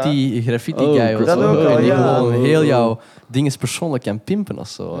graffiti guy. Of dat zo. ook al, Die ja. gewoon heel jouw dingen persoonlijk kan pimpen of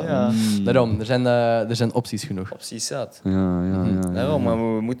zo. Ja. Daarom, er zijn opties genoeg. Opties zat. Ja. Daarom,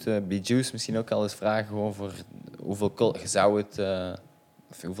 maar we moeten B-Juice misschien ook al eens vragen gewoon voor hoeveel zou het...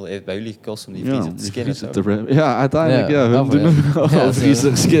 of hoeveel heeft het bij jullie gekost om die vriezer te skinnen? Zo? Ja, uiteindelijk, Ja, hun doen ook Ja, wel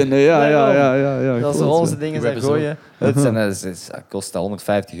vriezer skinnen. Ja. Als we klopt, onze ja. dingen Wrap zijn is gooien, het kost al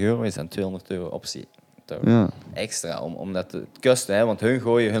 €150, is dan €200 optie. Toch? Ja. Extra, om dat te kosten, hè? Want hun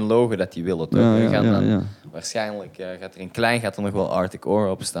gooien hun logo dat die willen. Toch? Ja, Hun ja, gaan ja, dan, ja. waarschijnlijk gaat er in klein gaat er nog wel Arctic Ore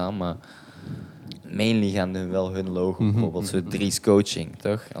op staan, maar mainly gaan hun wel hun logo, bijvoorbeeld zo Dries Coaching,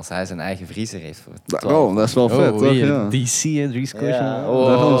 toch? Als hij zijn eigen vriezer heeft voor 12. Oh, dat is wel vet, toch? hier, Ja. DC en Dries Coaching. Ja,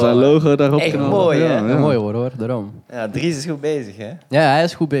 Daarom zijn logo daarop Echt knallen. mooi, hè? Ja. Mooi hoor, daarom. Ja, Dries is goed bezig, hè? Ja, hij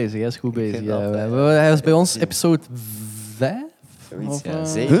is goed bezig. vind Ja. dat, Hij was bij ons episode 5 Zoiets, ja. Of,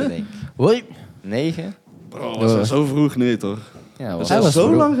 7, denk ik. Hoi. 9? Bro, was dat zo vroeg? Nee, toch? Ja, Dat was is al was zo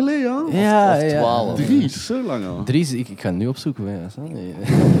vroeg. lang geleden al? Ja, of 12. 3, zo lang al. 3, ik ga het nu opzoeken. Ja, zo. Nee.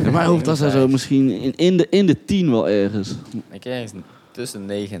 In mijn hoofd was hij zo misschien in de 10 wel ergens. Ik ergens tussen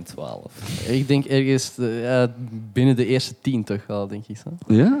 9 en 12. Ik denk ergens binnen de eerste 10 toch wel, denk ik.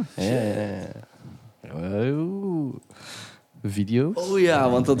 Zo. Ja? Wow. Video's. Oh ja,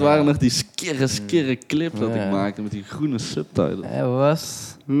 want dat waren nog die skirre clips dat Ja. ik maakte met die groene subtitles. Hij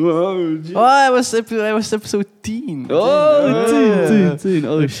was... Wow, Oh, hij was episode 10. Oh, 10.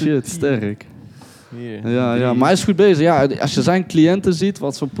 Oh shit, sterk. Hier. Ja, maar hij is goed bezig. Ja, als je zijn cliënten ziet,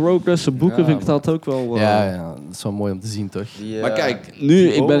 wat voor progress ze boeken, Ja, vind ik dat ook wel... Ja, dat is wel mooi om te zien, toch? Maar kijk, nu,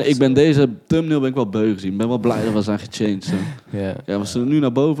 ik ben deze thumbnail wel beu gezien. Ik ben wel blij dat we zijn gechanged. Hè. Ja. Ja, als we nu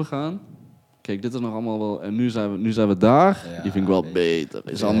naar boven gaan... Kijk, dit is nog allemaal wel... En nu zijn we daar. Ja, Die vind ik wel weet beter.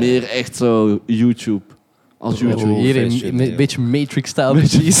 Is al meer echt zo YouTube. Als YouTube. Hier een beetje Matrix-style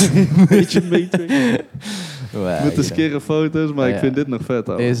precies. Beetje Matrix. Wow, Met de ja. skere foto's, maar ik vind dit nog vet.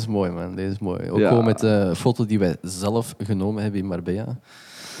 Deze is mooi, man. Deze is mooi. Ook Ja. gewoon met de foto die wij zelf genomen hebben in Marbella.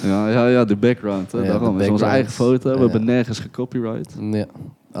 Ja, de background. Hè, Ja, daarom. de Het is onze background. eigen foto. We Ja. hebben nergens gecopyright. Ja,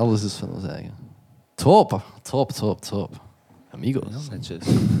 alles is van ons eigen. Top. Amigos. Netjes.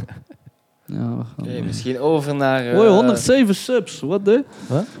 Ja, we gaan... Oké, misschien over naar... Hoi, 107 subs. Wat de?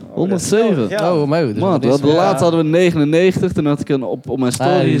 Wat? 107. Ja. Oh, maar goed. Man, de laatste hadden we 99. Toen had ik een op mijn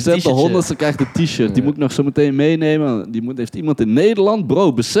story die gezet. De t-shirtje. 100ste krijgt een t-shirt. Die Ja. moet ik nog zo meteen meenemen. Heeft iemand in Nederland.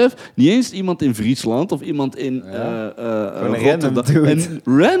 Bro, besef. Niet eens iemand in Friesland. Of iemand in Ja. Rotterdam. een random dude. Een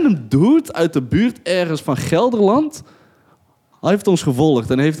random dude uit de buurt ergens van Gelderland. Hij heeft ons gevolgd.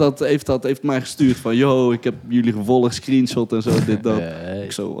 En heeft mij gestuurd van... Yo, ik heb jullie gevolgd. Screenshot en zo. Dit, dat.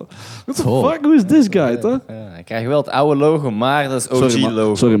 Ik zo... What the Top. fuck? Who is this guy, toch? Ja, hij krijgt wel het oude logo, maar dat is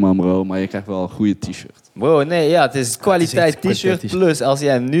OG-logo. Sorry man, bro. Maar je krijgt wel een goede t-shirt. Wow, nee, ja, het is kwaliteit Het is echt t-shirt. kwaliteit Plus, als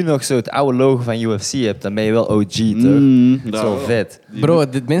jij nu nog zo het oude logo van UFC hebt, dan ben je wel OG, toch? Dat Zo wel. vet. Bro,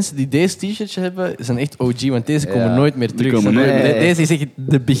 de mensen die deze t-shirtje hebben, zijn echt OG, want deze komen Ja. nooit meer terug. komen nooit meer. Deze is echt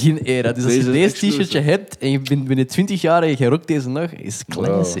de begin-era. Dus als Deze je is deze exclusive. t-shirtje hebt en je bent binnen 20 jaar en je rookt deze nog, is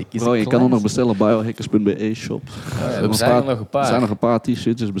classic. Is Bro, je classic. kan hem nog bestellen op biohackers.be shop. Er zijn er nog een Er paar. zijn nog een paar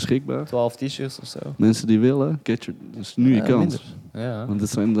t-shirtjes beschikbaar. 12 t-shirts of zo. Mensen die willen, get your, dat is nu je Ja, kans. minder. Ja. Want dit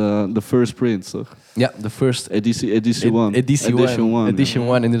zijn de first prints, toch? Ja, de first Editie 1. Edition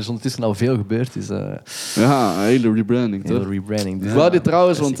 1. En er is ondertussen al veel gebeurd. Dus Ja, een hele rebranding, heel toch? rebranding. Dus Ik wou dit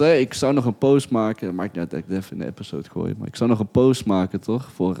trouwens, classic. want ik zou nog een post maken. Dat maakt niet uit dat ik het even in de episode gooi. Maar ik zou nog een post maken, toch?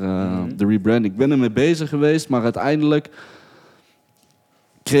 Voor de rebranding. Ik ben ermee bezig geweest, maar uiteindelijk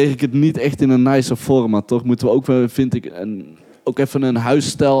kreeg ik het niet echt in een nice format, toch? Moeten we ook, vind ik, ook even een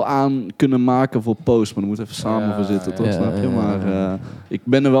huisstijl aan kunnen maken voor post. Maar dan moeten we even samen Ja, voor zitten, toch? ja, Snap je? ja, Maar ik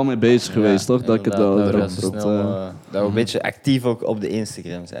ben er wel mee bezig geweest, toch? Dat ik het wel... dat, dat- dat we een beetje actief ook op de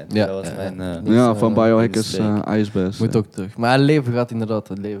Instagram zijn. Ja, Dat was ja. mijn... ja, van BioHackers insteek. IJsbest. Moet ook terug. Maar het leven gaat inderdaad,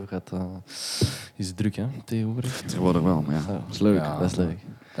 is druk, hè, tegenwoordig. Tegenwoordig wel, maar ja, Ja. dat is leuk. Ja. Dat is leuk.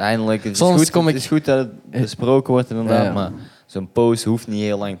 Uiteindelijk, het is, Soms goed, kom het ik- is goed dat het besproken wordt inderdaad, Ja. maar zo'n post hoeft niet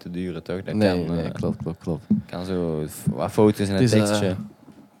heel lang te duren, toch? Dat Nee, kan, klopt. kan zo wat foto's en een Het is, tekstje.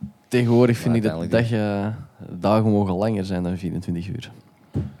 Tegenwoordig vind Maar ik dat dagen mogen langer zijn dan 24 uur.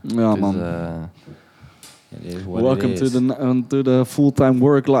 Ja, Dus, man. Ja, dit is what Welcome it is. to the fulltime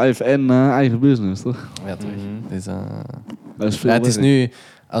work life en eigen business, toch? ja, toch. Mhm. Dus, Dat is veel ja, het is werk. nu,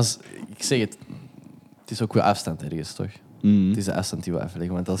 ik zeg het, het is ook weer afstand ergens, toch? Mhm. Het is de afstand die we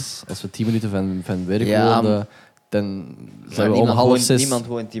afleggen. Want als we 10 minuten van werk Ja, woonden, dan Maar zijn we om half 6... niemand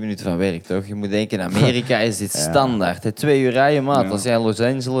woont 10 minuten van werk, toch? Je moet denken, in Amerika is dit standaard. Hè? 2 uur rijden, maat. Ja. Als jij in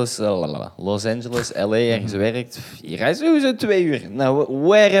Los Angeles, LA ergens werkt, je rijdt sowieso 2 uur. Nou,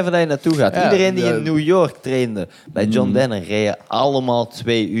 wherever dat je naartoe gaat. Ja, Iedereen die ja. in New York trainde, bij John Denner, reden allemaal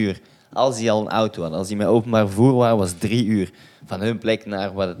 2 uur. Als hij al een auto had. Als hij met openbaar vervoer was, was 3 uur. Van hun plek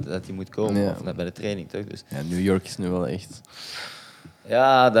naar waar dat hij moet komen. Ja. Of naar bij de training, toch? Dus, Ja, New York is nu wel echt...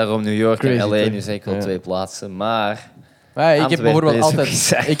 ja, daarom New York en Crazy, LA toch? nu zeker wel Ja. 2 plaatsen. Maar... Maar ik heb Antwerpen bijvoorbeeld is ook altijd,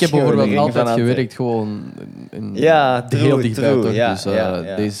 gezegd, ik heb gewoon de bijvoorbeeld ring altijd van Antwerpen. gewerkt gewoon in, Ja, true, heel dichtbij. true, Toch? ja, Dus ja.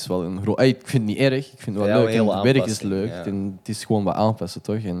 deze is wel een groot... Ik vind het niet erg, ik vind het wel Ja, leuk. een hele En het werk is aanpassing, leuk. ja. En het is gewoon wat aanpassen,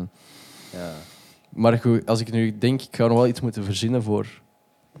 toch? En, Ja. maar goed, als ik nu denk, ik ga nog wel iets moeten verzinnen voor...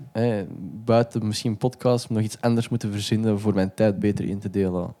 buiten misschien een podcast, nog iets anders moeten verzinnen voor mijn tijd beter in te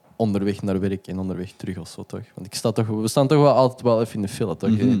delen. Onderweg naar werk en onderweg terug of zo, toch? Want we staan toch wel altijd wel even in de file, toch?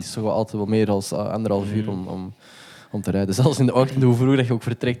 Mhm. Het is toch wel altijd wel meer dan 1,5 uur om te rijden. Zelfs in de ochtend, hoe vroeg dat je ook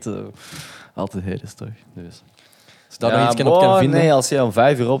vertrekt, altijd her is, toch? Dus. Als je daar nog iets op kan vinden. Nee, als je om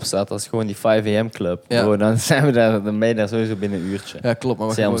 5 uur opstaat, dat is gewoon die 5 AM club. Ja. Bro, dan ben je daar sowieso binnen een uurtje. Ja, klopt. Maar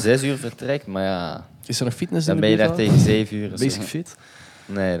Als jij om 6 uur vertrekt, maar ja... Is er nog fitness Dan in ben de je daar buurt? tegen 7 uur. of zo. Basic fit?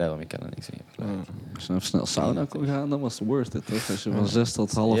 Nee, daarom, ik kan er niks in. Als je even snel sauna kon gaan, dan was het worth it, toch? Als je van 6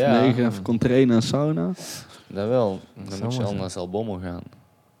 tot half Ja. 9 even kon trainen en sauna. Dat wel. Dan zou moet je maar al naar Zalbommel gaan.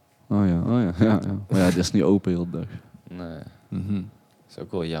 Oh ja. Maar ja, dat is niet open heel de dag. Nee, Mhm. dat is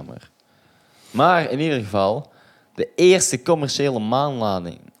ook wel jammer. Maar in ieder geval, de eerste commerciële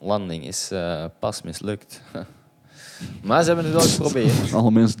maanlanding is pas mislukt. Maar ze hebben het wel geprobeerd.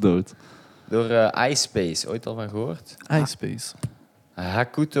 Alle mensen dood. Door iSpace, ooit al van gehoord? iSpace.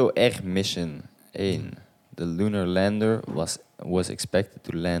 Hakuto R Mission 1. The lunar lander was expected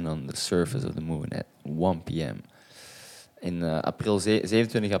to land on the surface of the moon at 1 p.m. In april,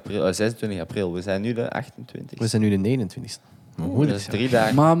 26 april. We zijn nu de 28. We zijn nu de 29e. Dat is 3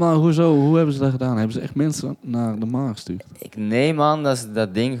 dagen. Maar hoezo? Hoe hebben ze dat gedaan? Hebben ze echt mensen naar de maan gestuurd? Ik neem aan dat ze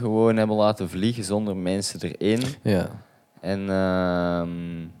dat ding gewoon hebben laten vliegen zonder mensen erin. Ja. En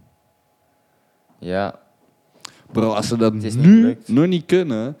ja, Bro, als ze dat Het is niet nu gelukt. nog niet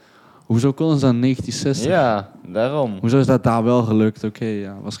kunnen, hoezo konden ze dat in 1960? ja, daarom. Hoezo is dat daar wel gelukt? Oké,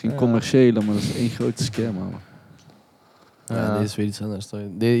 ja, was geen Ja. commerciële, maar dat is één grote scam, man. Ja, dit is weer iets anders. Toch?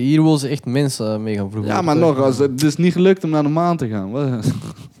 Hier willen ze echt mensen mee gaan vroegen. Ja, maar nog, het is niet gelukt om naar de maan te gaan. Wat?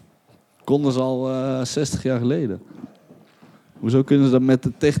 Konden ze al 60 jaar geleden. Hoezo kunnen ze dat met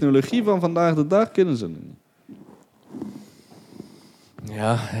de technologie van vandaag de dag? Kunnen ze niet.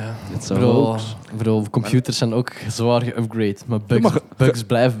 Ja. Dit zou hoax. Bro, computers zijn ook zwaar geupgrade. Maar bugs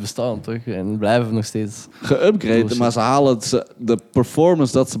blijven bestaan, toch? En blijven nog steeds... Geupgrade, maar ze halen de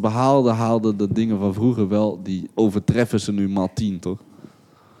performance dat ze haalden de dingen van vroeger wel, die overtreffen ze nu maal 10, toch?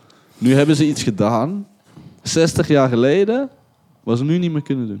 Nu hebben ze iets gedaan, 60 jaar geleden, wat ze nu niet meer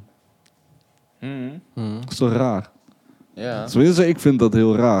kunnen doen. Dat is toch raar? Ja. Tenminste, ik vind dat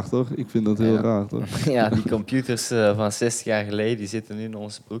heel raar, toch? Ik vind dat heel raar, toch? Ja, die computers van 60 jaar geleden die zitten nu in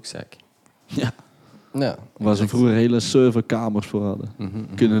onze broekzak. Ja. Waar ze vroeger hele serverkamers voor hadden.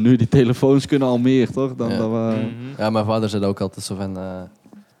 Kunnen nu, die telefoons kunnen al meer, toch? Dan Ja. dat we... Ja, mijn vader zei ook altijd zo van...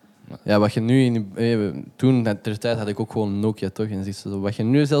 ja, wat je nu... Toen, ter tijd, had ik ook gewoon een Nokia, toch? En zegt ze zo, wat je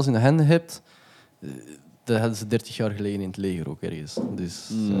nu zelfs in de handen hebt... dat hadden ze 30 jaar geleden in het leger ook ergens. Dus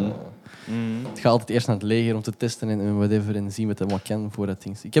het gaat altijd eerst naar het leger om te testen en whatever en zien wat dat wat kan voor dat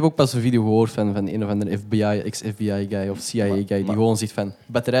ding. Ik heb ook pas een video gehoord van een of andere FBI, ex-FBI-guy of CIA-guy die gewoon zegt van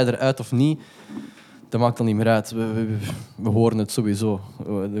batterij eruit of niet, dat maakt dan niet meer uit. We horen het sowieso.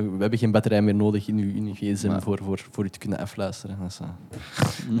 We hebben geen batterij meer nodig in uw gsm voor u te kunnen afluisteren. Dat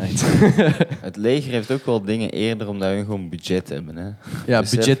is, Het leger heeft ook wel dingen eerder omdat hun gewoon budget hebben. Hè. ja,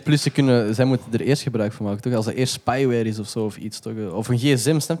 Besef- budget plus zij moeten er eerst gebruik van maken. Toch? Als dat eerst spyware is of zo of iets. Toch? Of een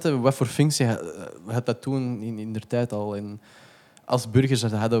gsm, snap je? Wat voor functie had dat toen in der tijd al? En als burgers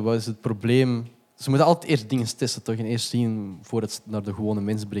dat hadden, wat is het probleem? Ze moeten altijd eerst dingen testen, toch? En eerst zien voordat ze het naar de gewone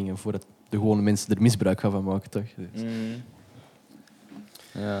mens brengen. Voordat de gewone mensen er misbruik gaan van maken, toch? Dus.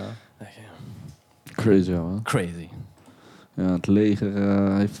 Ja. Crazy, man. Crazy. Ja, het leger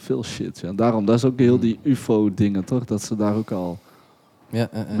heeft veel shit. Ja. Daarom, dat is ook heel die UFO-dingen, toch? Dat ze daar ook al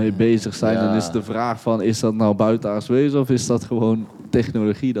mee bezig zijn. Ja. En is de vraag van, is dat nou buitenaards wezen of is dat gewoon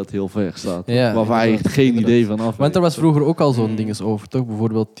technologie dat heel ver staat? Ja, waar wij inderdaad. geen idee van af. Want er was vroeger ook al zo'n ding over, toch?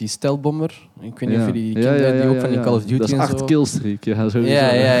 Bijvoorbeeld die stelbommer. Ik weet niet of jullie die kenden, die ook van die Call of Duty dat is en 8 zo. killstreak, ja, sowieso.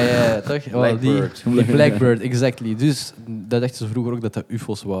 Ja, toch? Blackbird. Die Blackbird, exactly. Dus dat dachten ze vroeger ook dat dat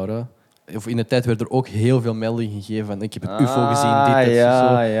UFO's waren. Of in de tijd werd er ook heel veel meldingen gegeven van ik heb een UFO gezien, dit, dat,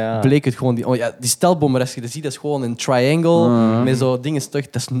 zo. Ja. Bleek het gewoon, die stelbommer, als je dat ziet, dat is gewoon een triangle met zo dingen, toch?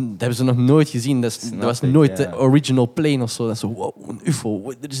 Dat hebben ze nog nooit gezien. Dat was ik, nooit ja. de original plane of zo. Dat is zo, wow, een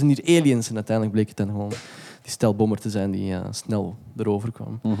UFO, er zijn hier aliens. En uiteindelijk bleek het dan gewoon die stelbommer te zijn die snel erover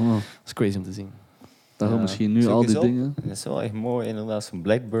kwam. Dat is crazy om te zien. Daarom Ja. misschien nu Zoek al eens die op. dingen. Dat is wel echt mooi, inderdaad. Zo'n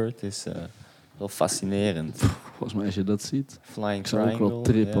Blackbird is wel fascinerend. Volgens mij als je dat ziet. Flying Ik zou ook Triangle. wel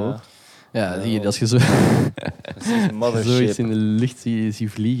trippen, hoor. Ja, hier, als je zo, Dat is een mothership. zoiets in de lucht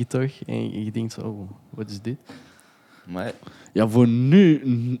ziet vliegen, toch? En je denkt zo, oh, wat is dit? Maar, Ja, voor nu...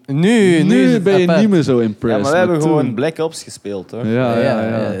 Nu is het ben je apart. niet meer zo ja, impressed. maar we hebben toen- gewoon Black Ops gespeeld, hoor.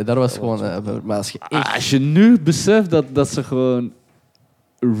 Ja. daar was gewoon... maar als je echt... Als je nu beseft dat ze gewoon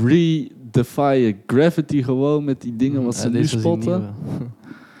redefyen gravity gewoon met die dingen wat ze nu deze is een spotten. nieuwe.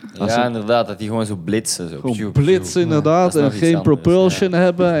 Als Ja, ze- inderdaad, dat die gewoon zo blitsen. Zo. Gewoon blitsen inderdaad Dat is en nog iets geen anders, propulsion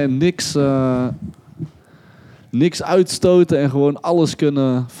hebben en niks uitstoten en gewoon alles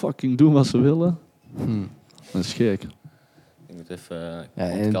kunnen fucking doen wat ze willen. Dat is gek. Ik moet even Ja,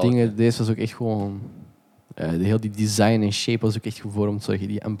 en ontkalken. dingen, deze was ook echt gewoon heel die design en shape was ook echt gevormd, zodat je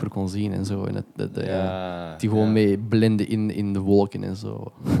die amper kon zien en zo. En die gewoon mee blenden in de wolken en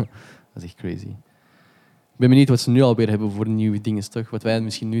zo. Dat is echt crazy. Ik ben benieuwd wat ze nu alweer hebben voor nieuwe dingen, toch? Wat wij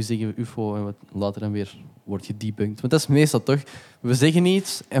misschien nu zeggen, UFO, en wat later dan weer wordt gedebunked. Want dat is meestal toch, we zeggen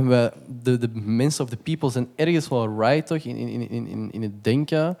iets en de mensen of de people zijn ergens wel right, toch, in het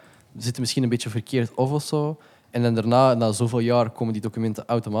denken. We zitten misschien een beetje verkeerd of zo. En dan daarna, na zoveel jaar, komen die documenten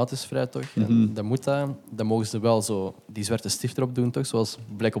automatisch vrij, toch? En dan moet dat. Dan mogen ze wel zo die zwarte stift erop doen, toch? Zoals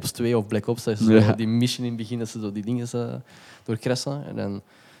Black Ops 2 of Black Ops. Dat is zo die mission in het begin, dat ze zo die dingen doorkrassen. En dan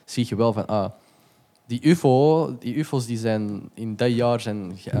zie je wel van, die UFO's die zijn in dat jaar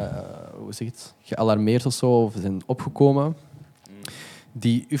zijn gealarmeerd of zo, of zijn opgekomen.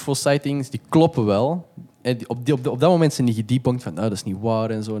 Die UFO-sightings, die kloppen wel. En op dat moment zijn die gedebunked van dat is niet waar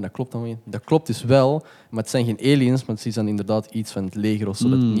en zo. En dat klopt dan niet. Dat klopt dus wel, maar het zijn geen aliens, maar het is dan inderdaad iets van het leger of zo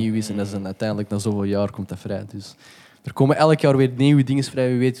dat nieuw is. En dat is dan uiteindelijk na zoveel jaar komt dat vrij. Dus er komen elk jaar weer nieuwe dingen vrij.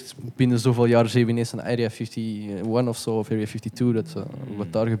 Wie weet, binnen zoveel jaar zijn we ineens aan Area 51 of zo, of Area 52, wat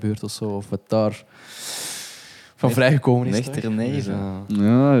daar gebeurt of zo, of wat daar van vrijgekomen is. Nuchter neven.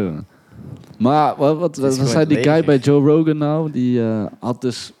 Ja. Maar wat zei die guy bij Joe Rogan nou? Die had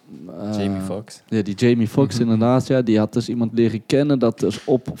dus... Jamie Foxx. Ja, die Jamie Foxx inderdaad. Ja, die had dus iemand leren kennen dat dus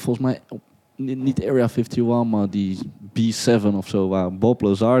volgens mij, niet Area 51, maar die B7 of zo, waar Bob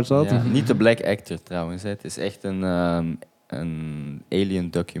Lazar zat. Ja, niet de black actor trouwens. Hè. Het is echt een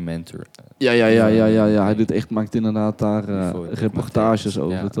alien documentary. Ja. Hij maakt inderdaad daar reportages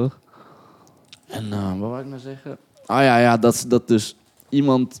over, toch? En wat wou ik nou zeggen? Dat dus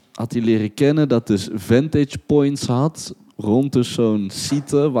iemand had hij leren kennen dat dus vantage points had rond dus zo'n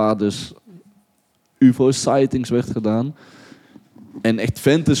site waar dus UFO-sightings werd gedaan. En echt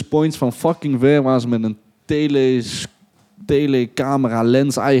vantage points van fucking ver, waar ze met een telecamera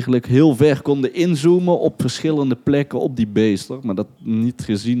lens eigenlijk heel ver konden inzoomen op verschillende plekken op die beest. Maar dat niet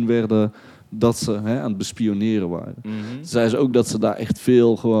gezien werden dat ze aan het bespioneren waren. Zei ze ook dat ze daar echt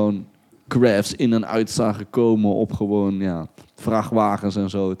veel gewoon crafts in en uit zagen komen op gewoon vrachtwagens en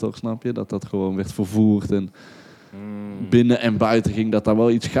zo, toch? Snap je? Dat gewoon werd vervoerd en binnen en buiten ging dat daar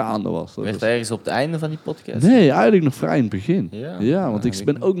wel iets gaande was. Werd dat ergens op het einde van die podcast? Nee, eigenlijk nog vrij in het begin. Ja, want ik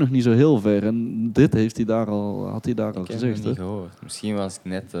ben ook nog niet zo heel ver en dit had hij daar al gezegd. Ik heb het niet gehoord. Misschien was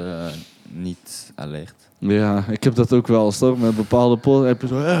ik net niet alert. Ja, ik heb dat ook wel eens toch, met bepaalde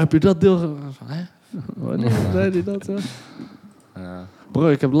podcasts. Heb je dat deel van? Wanneer zei hij dat? Ja. Bro,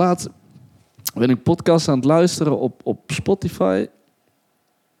 ik heb laatst... ben ik podcasts aan het luisteren op Spotify.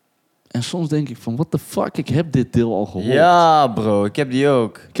 En soms denk ik van, what the fuck, ik heb dit deel al gehoord. Ja, bro, ik heb die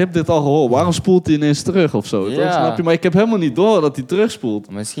ook. Ik heb dit al gehoord. Waarom spoelt hij ineens terug of zo? Ja. Snap je? Maar ik heb helemaal niet door dat hij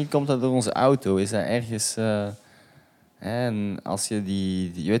terugspoelt. Misschien komt dat door onze auto. Is dat ergens... en als je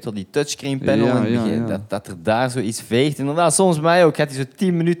je weet wel, die touchscreen panel dat er daar zoiets veegt. Inderdaad, soms bij mij ook gaat hij zo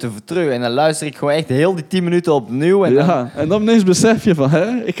 10 minuten terug. En dan luister ik gewoon echt heel die 10 minuten opnieuw. En dan ineens besef je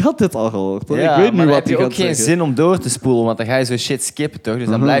van, ik had dit al gehoord. Ja, ik weet nu wat hij gaat zeggen. Maar dan heb je ook geen zin om door te spoelen, want dan ga je zo shit skippen, toch? Dus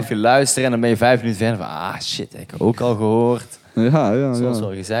dan blijf je luisteren en dan ben je 5 minuten verder van, shit, ik heb ook al gehoord. Ja. Zoals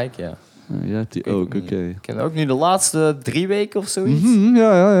wel gezeik, ja. Jij hebt die ook, oké. Ik heb ook nu de laatste 3 weken of zoiets.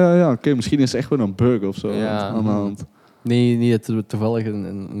 Ja. Oké, misschien is het echt gewoon een bug of zo aan de hand. Nee, niet dat er toevallig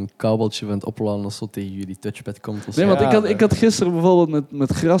een kabeltje van het opladen of zo tegen jullie touchpad komt. Of nee, want ik had gisteren bijvoorbeeld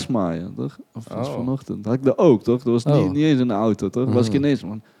met grasmaaien, toch? Of vanochtend. Had ik dat ook, toch? Dat was niet eens in de auto, toch? Was ik ineens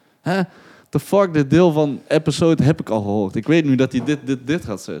van, the fuck, dit deel van episode heb ik al gehoord. Ik weet nu dat hij dit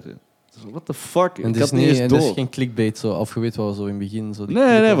gaat zeggen. What the fuck? En het is geen clickbait zo, of je weet wel zo in het begin. Zo nee,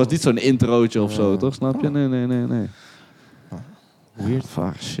 het was niet zo'n introotje of zo, toch? Snap je? Nee. Weird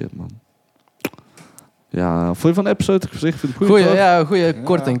shit, man. Ja, vond je van de episode gezegd? Vind ik goeie,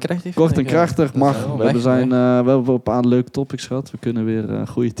 kort en krachtig. Kort en krachtig, mag. We hebben een paar leuke topics gehad. We kunnen weer een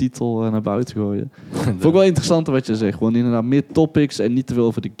goede titel naar buiten gooien. Vond ik wel interessant wat je zegt. Gewoon inderdaad meer topics en niet te veel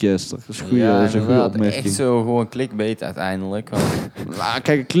over de guest. Dat is een goede opmerking. Echt zo gewoon clickbait uiteindelijk.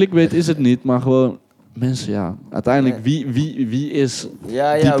 Kijk, clickbait is het niet, maar gewoon... Mensen, uiteindelijk, wie is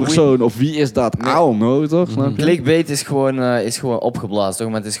die persoon of wie is dat? I don't know, toch? Snap je? Clickbait is gewoon opgeblazen,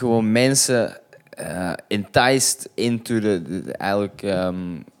 toch? Maar het is gewoon mensen... enticed into eigenlijk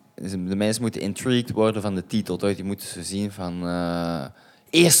de mensen moeten intrigued worden van de titel, toch? Die moeten zo zien van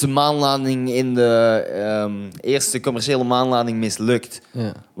eerste maanlanding in de eerste commerciële maanlanding mislukt.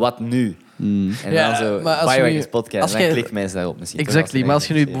 Ja. Wat nu? En dan zo BioHackers Podcast en dan klikken mensen daarop misschien. Exactly, maar als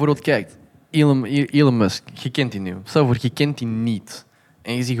je nu bijvoorbeeld kijkt, Elon Musk, je kent die nu. Stel voor, je kent die niet.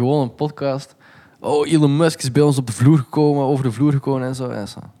 En je ziet gewoon een podcast. Oh, Elon Musk is bij ons op de vloer gekomen, over de vloer gekomen en zo.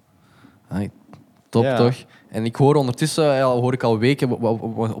 top Ja. toch? En ik hoor ondertussen, hoor ik al weken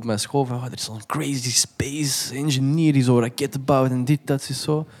op mijn school van, er is zo'n crazy space engineer die zo raketten bouwt en dit, dat is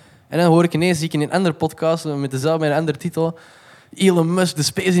zo. En dan hoor ik ineens, zie ik in een andere podcast met een andere titel, Elon Musk, de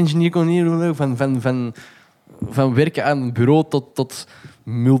space engineer, kon hier van werken aan het bureau tot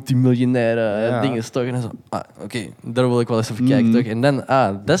multimiljonaire dingen toch. En dan zo, oké, daar wil ik wel eens even kijken toch. En dan,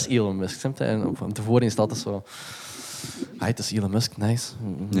 dat is Elon Musk, snap je? En op tevoren staat het zo. Het is Elon Musk, nice.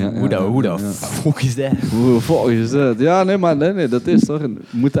 Hoe de fuck is dat? Hoe de fuck is dat? Ja, nee, dat is toch. We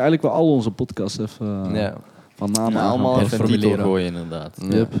moeten eigenlijk wel al onze podcasts even van naam aan allemaal gaan even een formuleren. titel gooien, inderdaad.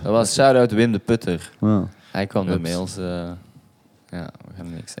 Yep. Dat was shout-out Wim de Putter. Ja. Hij kwam de Ups. mails... we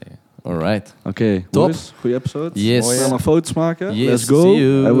gaan niks zeggen. Alright. Oké, Top. boys, goeie episode. Yes. We gaan nog foto's maken. Yes, Let's go. see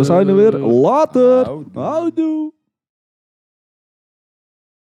you. En we zijn er weer. Later. Houdoe. Houdoe.